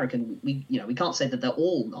are American. We can't say that they're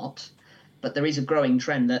all not, but there is a growing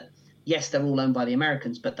trend that, yes, they're all owned by the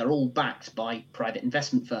Americans, but they're all backed by private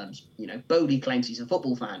investment firms. You know, Bodie claims he's a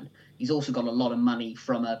football fan. He's also got a lot of money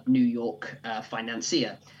from a New York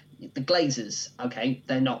financier. The Glazers, okay,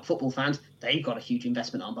 they're not football fans. They've got a huge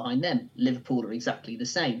investment arm behind them. Liverpool are exactly the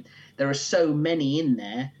same. There are so many in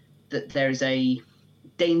there that there's a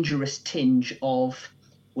dangerous tinge of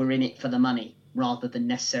we're in it for the money rather than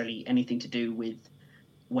necessarily anything to do with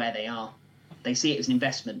where they are. They see it as an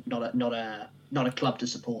investment, not a club to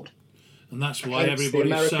support. And that's why Hence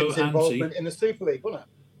everybody's so anti. Involvement in the Super League, wasn't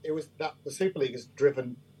it? It was that the Super League is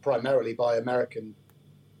driven primarily by American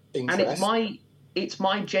interest. And it's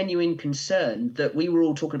my genuine concern that we were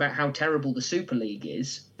all talking about how terrible the Super League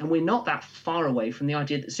is, and we're not that far away from the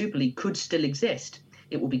idea that the Super League could still exist.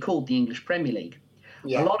 It will be called the English Premier League.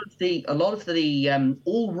 Yeah. A lot of the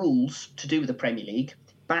all rules to do with the Premier League,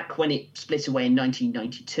 back when it split away in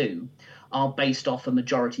 1992, are based off a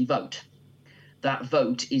majority vote. That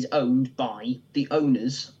vote is owned by the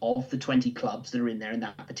owners of the 20 clubs that are in there in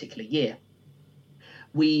that particular year.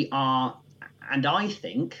 I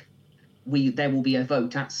think there will be a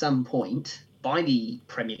vote at some point by the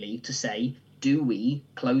Premier League to say, do we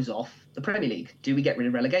close off the Premier League? Do we get rid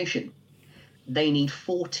of relegation? They need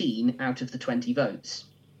 14 out of the 20 votes.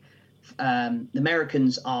 The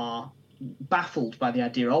Americans are baffled by the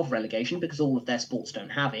idea of relegation because all of their sports don't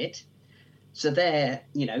have it. So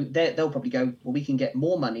they'll probably go, well, we can get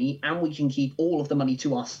more money and we can keep all of the money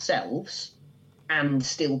to ourselves and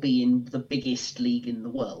still be in the biggest league in the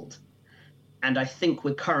world. And I think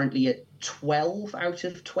we're currently at 12 out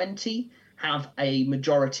of 20 have a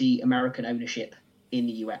majority American ownership in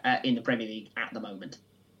the in the Premier League at the moment.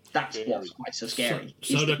 That's what's quite so scary.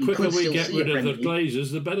 So the quicker we get rid of the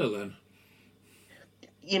Glazers, the better then.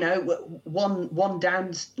 One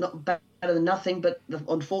down's not better than nothing, but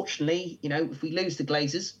unfortunately, if we lose the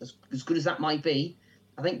Glazers, as good as that might be,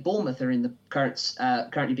 I think Bournemouth are in the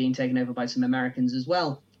currently being taken over by some Americans as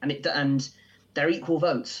well, and they're equal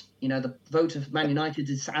votes. The vote of Man United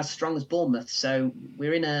is as strong as Bournemouth, so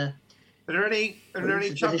we're in a. Are there any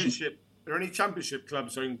championship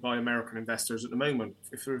clubs owned by American investors at the moment?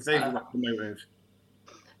 If they've got promoted.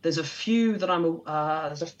 There's a few that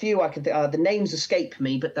there's a few I could. The names escape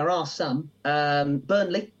me, but there are some.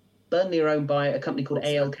 Burnley are owned by a company called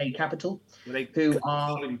ALK Capital, who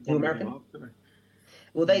are American.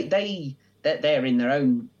 Well, they're in their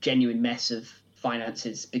own genuine mess of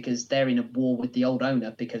finances because they're in a war with the old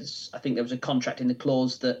owner, because I think there was a contract in the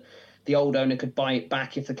clause that the old owner could buy it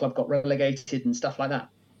back if the club got relegated and stuff like that.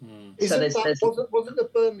 Wasn't the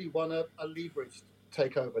Burnley one a leveraged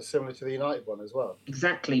takeover similar to the United one as well?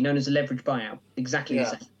 Exactly, known as a leverage buyout. Exactly the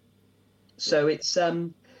same. So it's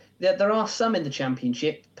there are some in the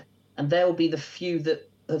Championship, and they'll be the few that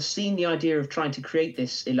have seen the idea of trying to create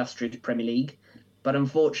this illustrious Premier League, but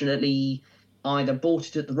unfortunately either bought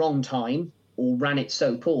it at the wrong time or ran it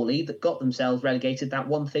so poorly that got themselves relegated. That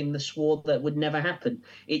one thing they swore that would never happen.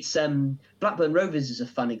 It's Blackburn Rovers is a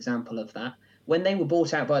fun example of that. When they were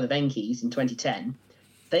bought out by the Venkies in 2010,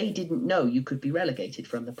 they didn't know you could be relegated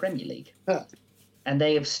from the Premier League, and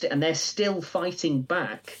they're still fighting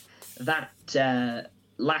back that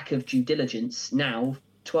lack of due diligence now,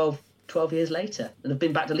 12 years later, and have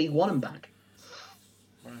been back to League One and back.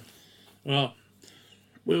 Well,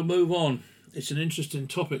 we'll move on. It's an interesting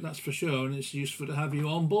topic, that's for sure, and it's useful to have you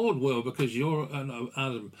on board, Will, because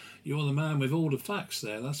Adam, you're the man with all the facts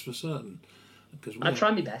there, that's for certain. I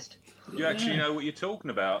try my best. You actually know what you're talking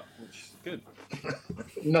about, which is good.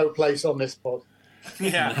 No place on this pod.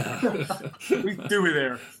 Yeah. We do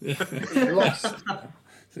it there. Lost.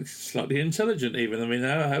 Slightly intelligent, even. I mean,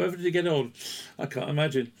 however did you get on? I can't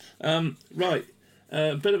imagine. Right.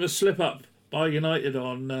 A bit of a slip up by United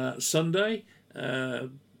on Sunday.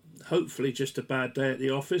 Hopefully just a bad day at the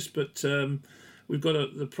office, but we've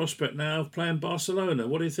got the prospect now of playing Barcelona.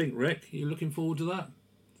 What do you think, Rick? Are you looking forward to that?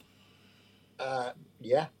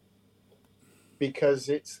 Yeah, because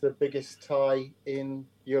it's the biggest tie in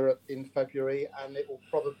Europe in February, and it will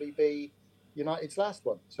probably be United's last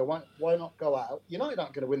one. So why not go out? United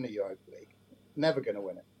aren't going to win the Europa League, never going to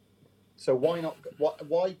win it. So why not?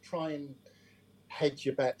 Why try and hedge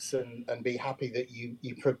your bets and be happy that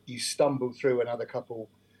you stumble through another couple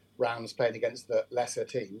rounds playing against the lesser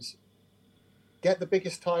teams? Get the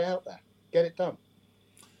biggest tie out there, get it done.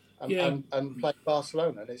 And play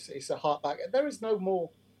Barcelona. And it's a heart back. There is no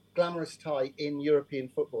more glamorous tie in European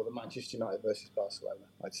football than Manchester United versus Barcelona,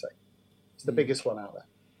 I'd say. It's the biggest one out there.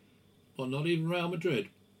 Well, not even Real Madrid.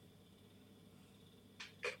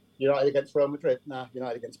 United against Real Madrid? Nah,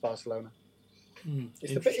 United against Barcelona.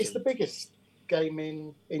 It's the biggest game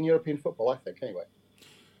in European football, I think, anyway.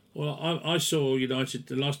 Well, I saw United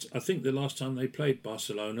the last time they played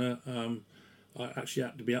Barcelona. I actually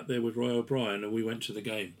happened to be up there with Roy O'Brien, and we went to the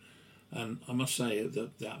game. And I must say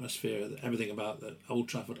that the atmosphere, everything about the Old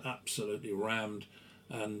Trafford, absolutely rammed,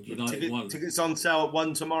 and United won. Tickets on sale at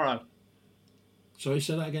 1 tomorrow. Sorry,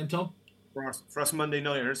 say that again, Tom? For us Monday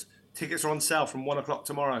nighters, tickets are on sale from 1 o'clock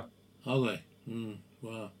tomorrow. Are they?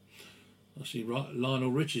 Wow. I see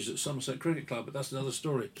Lionel Richie's at Somerset Cricket Club, but that's another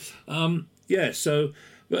story.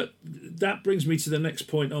 But that brings me to the next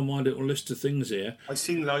point on my little list of things here. I've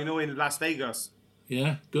seen Lionel in Las Vegas.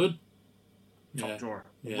 Yeah, good. Top drawer.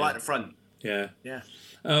 Yeah. Right at the front. Yeah. Yeah.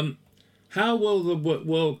 How will the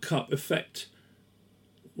World Cup affect,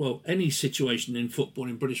 any situation in football,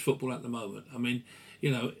 in British football at the moment? I mean,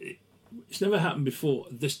 it's never happened before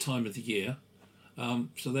this time of the year.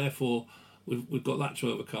 So therefore, we've got that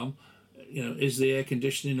to overcome. Is the air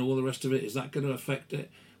conditioning, all the rest of it, is that going to affect it?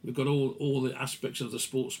 We've got all the aspects of the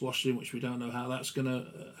sports washing, which we don't know how that's going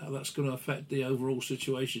to affect the overall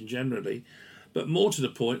situation generally. But more to the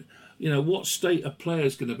point, what state are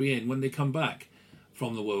players going to be in when they come back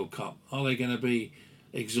from the World Cup? Are they going to be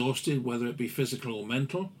exhausted, whether it be physical or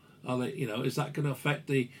mental? Are they, is that going to affect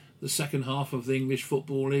the second half of the English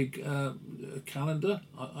Football League calendar?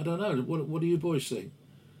 I don't know. What do you boys think?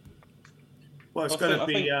 Well, it's going to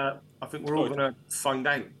be. I think we're all going to find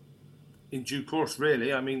out in due course.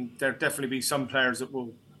 Really, I mean, there'll definitely be some players that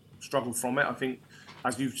will struggle from it. I think,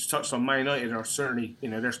 as you've touched on, Man United are certainly,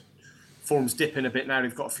 their form's dipping a bit now.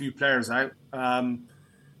 They've got a few players out.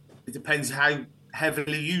 It depends how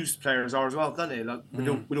heavily used players are as well, doesn't it? Like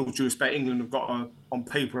with all due respect, England have got on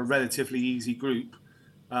paper a relatively easy group.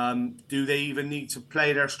 Do they even need to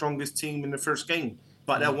play their strongest team in the first game?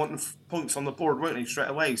 But they'll want the points on the board, won't they, straight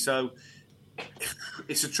away? So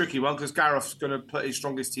it's a tricky one because Gareth's going to put his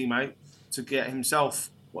strongest team out to get himself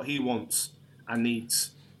what he wants and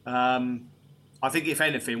needs. I think, if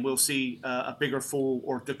anything, we'll see a bigger fall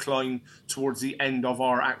or decline towards the end of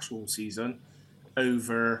our actual season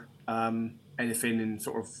over anything in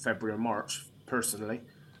sort of February or March, personally.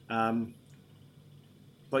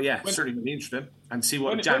 But yeah, certainly going to be interesting and see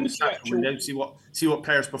what see what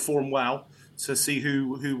players perform well to see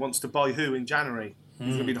who wants to buy who in January.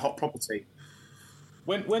 Who's going to be the hot property?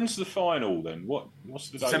 When's the final then? What's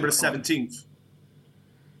the date? December the 17th.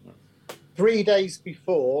 3 days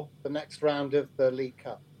before the next round of the League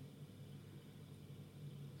Cup.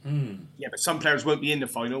 Yeah, but some players won't be in the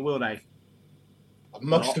final, will they?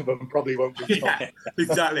 Most of them probably won't be. Yeah,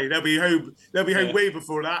 exactly. They'll be home. They'll be home way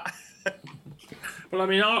before that. Well, I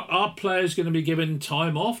mean, are players going to be given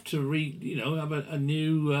time off to have a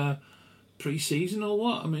new pre-season or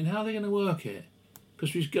what? I mean, how are they going to work it?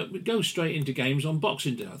 Because we go straight into games on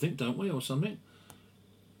Boxing Day, I think, don't we, or something?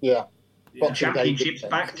 Yeah. The Championship's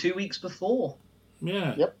back 2 weeks before.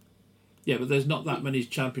 Yeah. Yep. Yeah, but there's not that many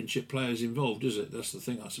Championship players involved, is it? That's the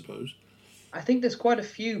thing, I suppose. I think there's quite a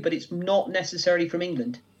few, but it's not necessarily from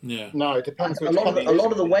England. Yeah. No, it depends. A lot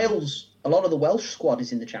of the Welsh squad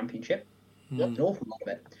is in the Championship. Yep. An awful lot of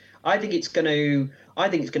it. I think it's going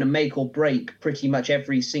to make or break pretty much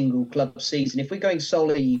every single club season. If we're going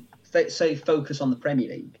solely, say, focus on the Premier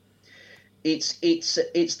League, it's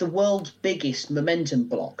the world's biggest momentum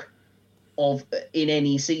block in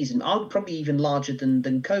any season. Probably even larger than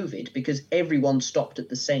COVID, because everyone stopped at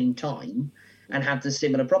the same time and had the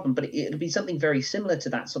similar problem. But it'll be something very similar to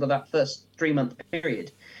that, sort of that first 3-month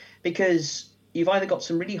period, because you've either got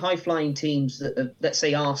some really high-flying teams that, let's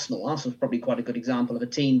say Arsenal. Arsenal's probably quite a good example of a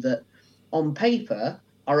team that, on paper,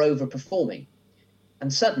 are overperforming.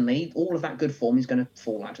 And suddenly, all of that good form is going to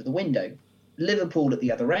fall out of the window. Liverpool at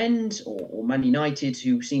the other end, or Man United,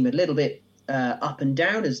 who seem a little bit up and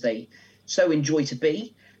down, as they so enjoy to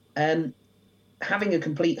be, having a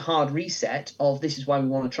complete hard reset of this is why we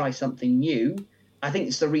want to try something new. I think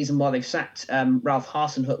it's the reason why they've sacked Ralph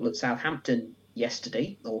Hasenhüttl at Southampton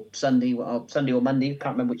yesterday or Sunday or Monday. I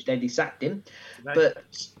can't remember which day they sacked him. Right.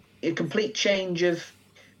 But a complete change of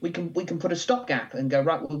we can put a stopgap and go,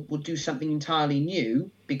 right, we'll do something entirely new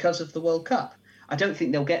because of the World Cup. I don't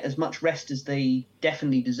think they'll get as much rest as they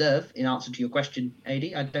definitely deserve. In answer to your question, AD,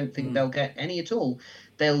 I don't think they'll get any at all.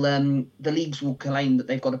 They'll the leagues will claim that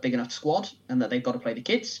they've got a big enough squad and that they've got to play the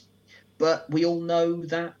kids, but we all know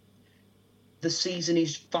that the season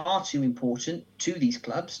is far too important to these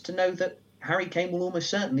clubs to know that Harry Kane will almost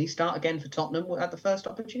certainly start again for Tottenham at the first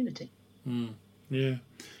opportunity. Yeah.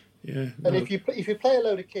 And if you play a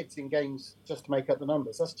load of kids in games just to make up the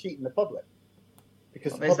numbers, that's cheating the public,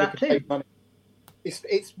 because the public can take money.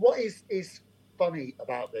 It's what is funny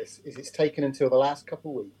about this is it's taken until the last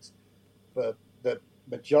couple of weeks for the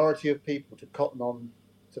majority of people to cotton on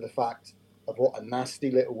to the fact of what a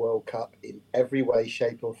nasty little World Cup in every way,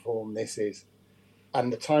 shape or form this is.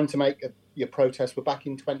 And the time to make your protest were back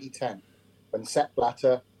in 2010 when Sepp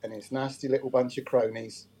Blatter and his nasty little bunch of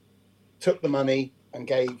cronies took the money and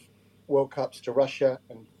gave World Cups to Russia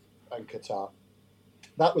and Qatar.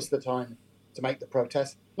 That was the time to make the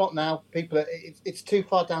protest. Not now. It's too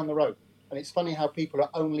far down the road. And it's funny how people are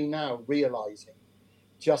only now realising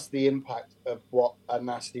just the impact of what a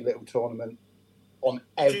nasty little tournament on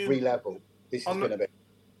every level this is going to be.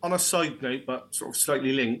 On a side note, but sort of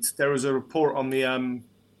slightly linked, there was a report on the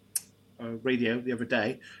radio the other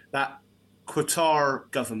day that Qatar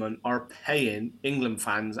government are paying England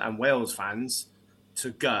fans and Wales fans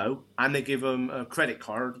to go, and they give them a credit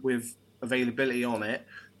card with availability on it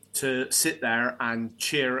to sit there and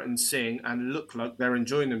cheer and sing and look like they're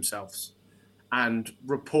enjoying themselves and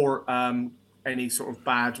report any sort of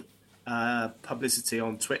bad publicity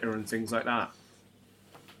on Twitter and things like that.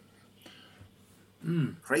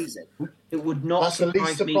 Crazy. It would not. That's the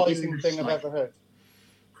least surprising thing I've ever heard.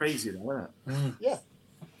 Crazy, though, isn't it? Yeah.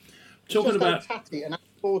 Talking about tatty and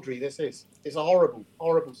tawdry, this is. It's a horrible,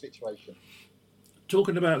 horrible situation.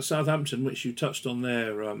 Talking about Southampton, which you touched on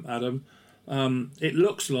there, Adam. It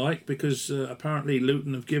looks like, because apparently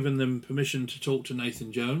Luton have given them permission to talk to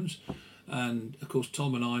Nathan Jones, and of course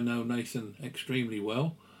Tom and I know Nathan extremely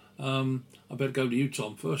well. I better go to you,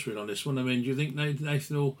 Tom, first read on this one. I mean, do you think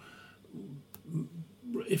Nathan will,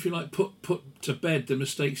 if you like, put to bed the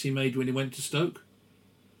mistakes he made when he went to Stoke?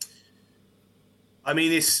 I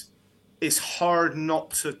mean, it's hard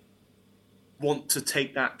not to want to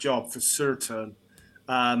take that job for certain.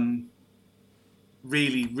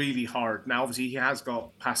 Really, really hard. Now, obviously, he has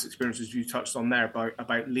got past experiences you touched on there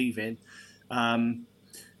about leaving.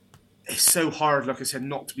 It's so hard, like I said,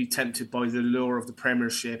 not to be tempted by the lure of the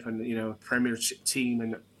Premiership and, you know, a Premiership team.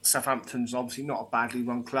 And Southampton's obviously not a badly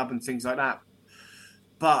run club and things like that.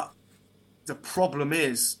 But the problem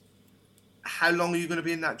is, how long are you going to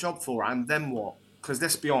be in that job for? And then what? Because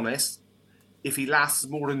let's be honest, if he lasts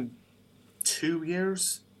more than 2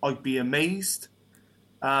 years, I'd be amazed.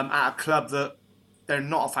 At a club that they're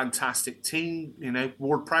not a fantastic team. You know,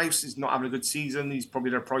 Ward-Prowse is not having a good season. He's probably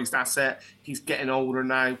their prized asset. He's getting older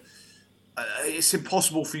now. It's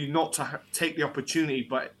impossible for you not to take the opportunity,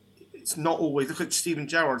 but it's not always. Look at Steven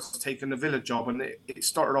Gerrard's taken the Villa job, and it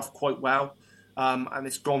started off quite well, and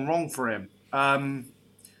it's gone wrong for him.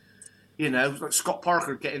 You know, like Scott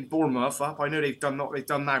Parker getting Bournemouth up. I know they've done what they've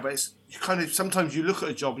done now, but it's kind of sometimes you look at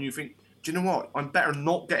a job and you think, do you know what? I'm better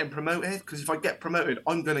not getting promoted, because if I get promoted,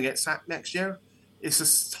 I'm going to get sacked next year. It's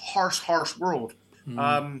a harsh world.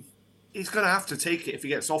 He's going to have to take it if he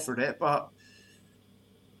gets offered it, but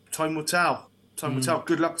time will tell. Time will tell.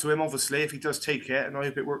 Good luck to him, obviously, if he does take it, and I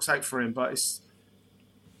hope it works out for him. But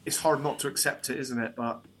it's hard not to accept it, isn't it?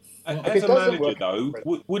 But as a manager, though,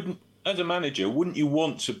 wouldn't you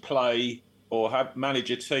want to play or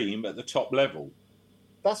manage a team at the top level?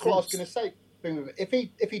 That's what I was going to say.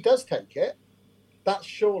 If he does take it, that's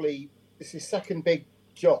surely it's his second big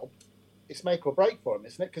job. It's make or break for him,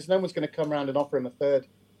 isn't it? Because no one's going to come around and offer him a third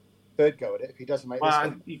go at it if he doesn't make this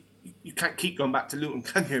one. You can't keep going back to Luton,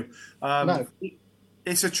 can you? No.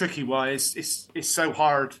 It's a tricky one. It's so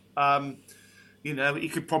hard. You know, he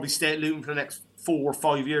could probably stay at Luton for the next 4 or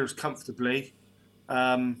 5 years comfortably,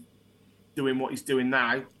 doing what he's doing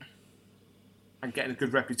now and getting a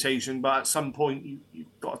good reputation. But at some point,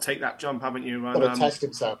 you've got to take that jump, haven't you? And, got to test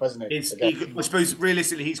himself, hasn't he? I suppose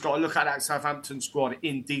realistically, he's got to look at that Southampton squad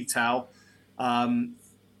in detail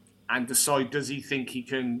and decide, does he think he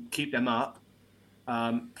can keep them up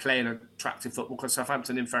playing attractive football? Because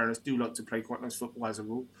Southampton, in fairness, do like to play quite nice football as a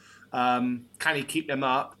rule. Can he keep them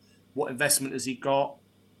up? What investment has he got?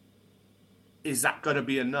 Is that going to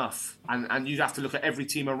be enough? And you'd have to look at every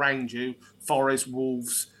team around you, Forest,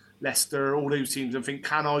 Wolves, Leicester, all those teams, and think,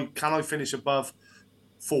 can I finish above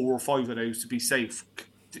 4 or 5 of those to be safe?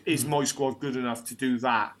 Is my squad good enough to do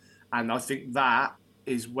that? And I think that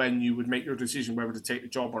is when you would make your decision whether to take the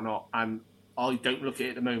job or not. And I don't look at it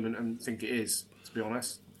at the moment and think it is, to be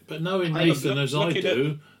honest. But knowing Nathan as I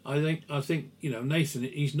do, I think you know, Nathan,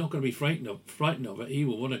 he's not going to be frightened of it. He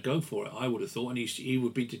will want to go for it, I would have thought, and he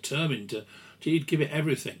would be determined to he'd give it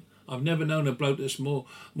everything. I've never known a bloke that's more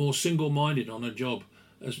single-minded on a job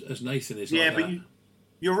as Nathan is. Yeah, like but that.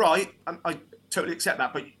 You're right. I totally accept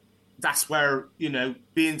that. But that's where, you know,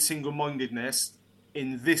 being single-mindedness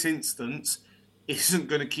in this instance isn't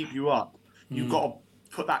going to keep you up. You've got to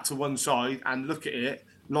put that to one side and look at it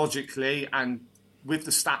logically and with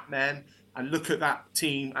the stat men and look at that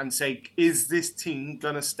team and say, is this team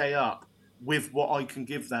going to stay up with what I can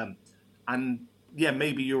give them? And yeah,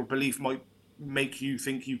 maybe your belief might make you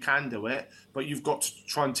think you can do it, but you've got to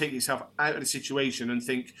try and take yourself out of the situation and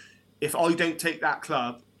think, if I don't take that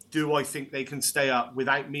club, do I think they can stay up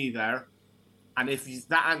without me there? And if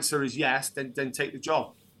that answer is yes, then take the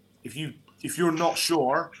job. If you're not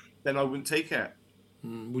sure, then I wouldn't take it.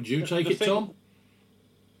 Would you take it, Tom?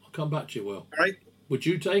 I'll come back to you, Will. Right? Would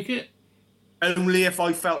you take it? Only if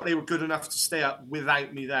I felt they were good enough to stay up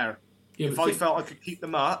without me there. Yeah, if I felt I could keep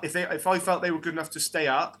them up, if I felt they were good enough to stay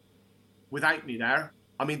up without me there,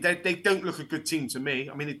 I mean, they don't look a good team to me.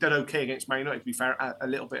 I mean, they did okay against Man United, to be fair, a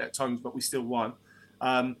little bit at times, but we still won.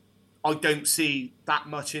 I don't see that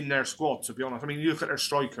much in their squad, to be honest. I mean, you look at their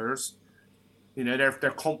strikers. You know,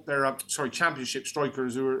 they're championship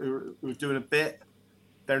strikers who are doing a bit.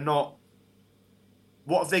 They're not.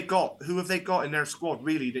 What have they got? Who have they got in their squad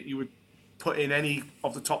really that you would put in any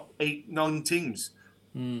of the top 8, 9 teams?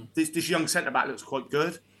 This young centre back looks quite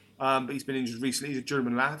good, but he's been injured recently. He's a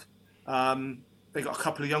German lad. They got a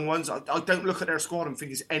couple of young ones. I don't look at their squad and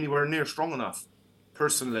think it's anywhere near strong enough,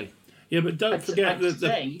 personally. Yeah, but don't forget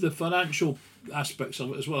the financial aspects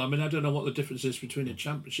of it as well. I mean, I don't know what the difference is between a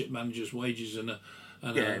Championship manager's wages and a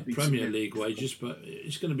Premier League wages, but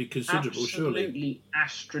it's going to be considerable, surely. Absolutely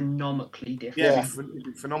astronomically different. Yeah, it'd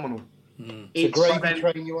be phenomenal. It's a gravy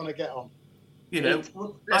train you want to get on. You know,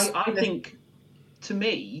 I think, to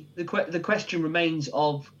me, the question remains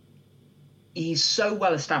of, he's so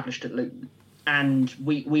well established at Luton, and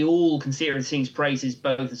we all consider and sing his praises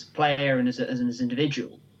both as a player and as an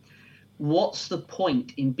individual. What's the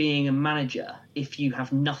point in being a manager if you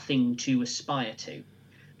have nothing to aspire to?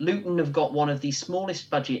 Luton have got one of the smallest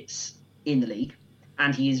budgets in the league,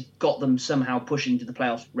 and he's got them somehow pushing to the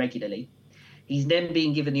playoffs regularly. He's then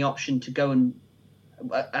being given the option to go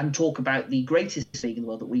and talk about the greatest league in the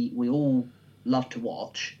world that we all love to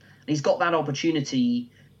watch. And he's got that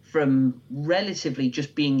opportunity from relatively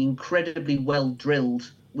just being incredibly well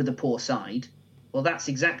drilled with a poor side. Well, that's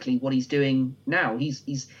exactly what he's doing now.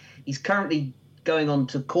 He's currently going on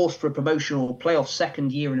to course for a promotion or playoff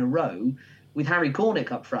second year in a row with Harry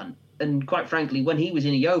Cornick up front. And quite frankly, when he was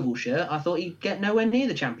in a Yeovil shirt, I thought he'd get nowhere near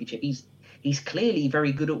the Championship. He's clearly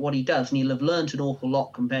very good at what he does, and he'll have learnt an awful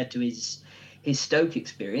lot compared to his Stoke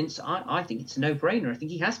experience. I think it's a no-brainer. I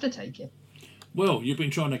think he has to take it. Well, you've been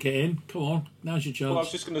trying to get in. Come on, now's your chance. Well, I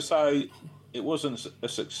was just going to say it wasn't a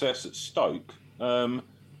success at Stoke,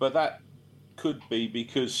 but that could be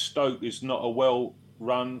because Stoke is not a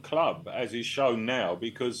well-run club, as is shown now,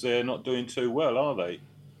 because they're not doing too well, are they?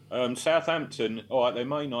 Southampton, all right, they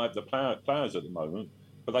may not have the players at the moment,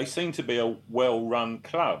 but they seem to be a well-run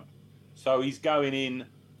club. So he's going in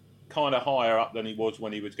kind of higher up than he was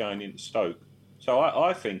when he was going into Stoke. So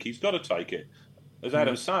I think he's got to take it. As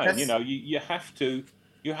Adam's saying, you know, you have to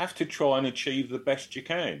try and achieve the best you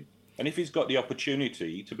can. And if he's got the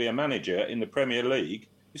opportunity to be a manager in the Premier League,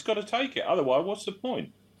 he's got to take it. Otherwise, what's the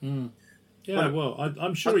point? Yeah, well,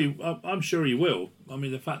 I'm sure he will. I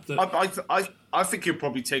mean, the fact that I think he'll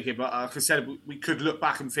probably take it, but like I said, we could look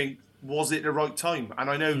back and think, was it the right time? And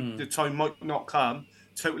I know the time might not come.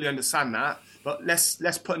 Totally understand that, but let's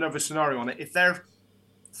put another scenario on it. If they're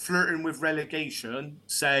flirting with relegation,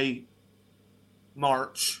 say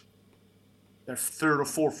March, they're third or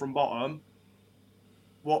fourth from bottom.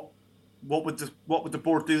 What would the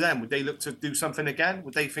board do then? Would they look to do something again?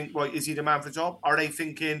 Would they think, right, is he the man for the job? Are they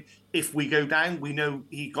thinking, if we go down, we know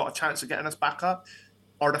he got a chance of getting us back up?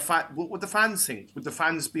 Or what would the fans think? Would the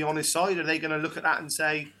fans be on his side? Are they going to look at that and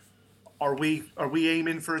say, Are we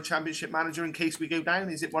aiming for a Championship manager in case we go down?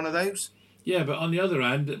 Is it one of those? Yeah, but on the other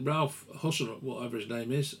hand, Ralph Hustle, whatever his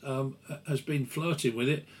name is, has been flirting with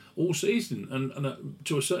it all season, and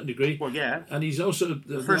to a certain degree. Well, yeah. And he's also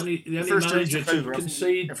the only manager to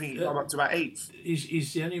concede. I think I'm up to about 8th.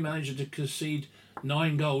 He's the only manager to concede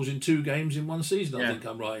 9 goals in 2 games in one season. Yeah. I think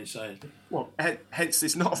I'm right in saying. Well, hence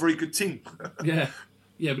it's not a very good team. yeah,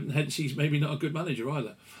 but hence he's maybe not a good manager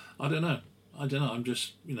either. I don't know. I'm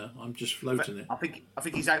just floating it. I think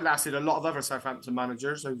he's outlasted a lot of other Southampton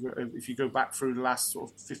managers. If you go back through the last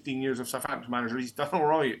sort of 15 years of Southampton managers, he's done all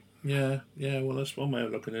right. Yeah. Well, that's one way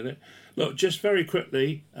of looking at it. Look, just very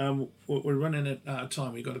quickly, we're running out of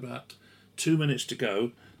time. We've got about 2 minutes to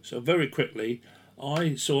go. So very quickly,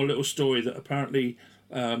 I saw a little story that apparently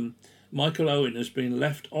Michael Owen has been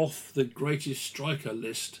left off the greatest striker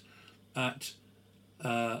list at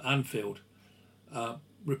Anfield.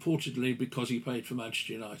 Reportedly because he played for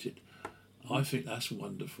Manchester United. I think that's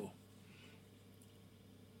wonderful.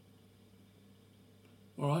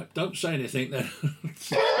 All right, don't say anything then.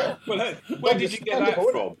 Well, where did you get that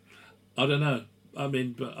from? I don't know. I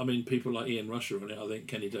mean, people like Ian Rush are on it. I think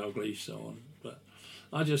Kenny Dalglish, so on. But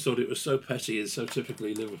I just thought it was so petty and so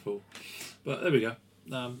typically Liverpool. But there we go.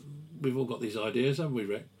 We've all got these ideas, haven't we,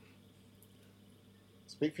 Rick?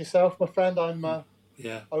 Speak for yourself, my friend. I'm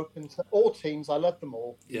open to all teams. I love them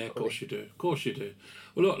all. Yeah, of course you do. Of course you do.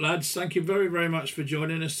 Well, look, lads, thank you very, very much for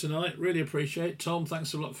joining us tonight. Really appreciate it. Tom,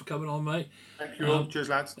 thanks a lot for coming on, mate. Thank you all. Cheers,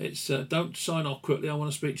 lads. It's don't sign off quickly. I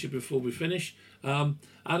want to speak to you before we finish.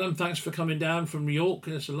 Adam, thanks for coming down from New York.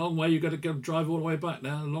 It's a long way. You've got to go drive all the way back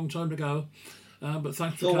now. A long time to go. But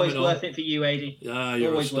thanks for coming on. It's always worth it for you, Adi. Yeah,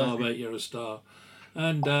 you're a star, mate. You're a star.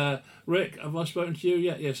 And Rick, have I spoken to you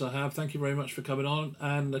yet? Yes, I have. Thank you very much for coming on.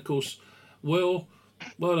 And, of course, Will,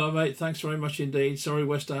 well done, mate. Thanks very much indeed. Sorry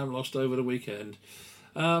West Ham lost over the weekend.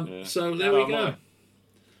 So there we go.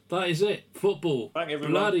 That is it. Football. Thank you,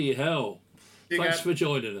 everyone. Bloody hell. See you Thanks again. for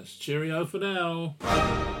joining us. Cheerio for now.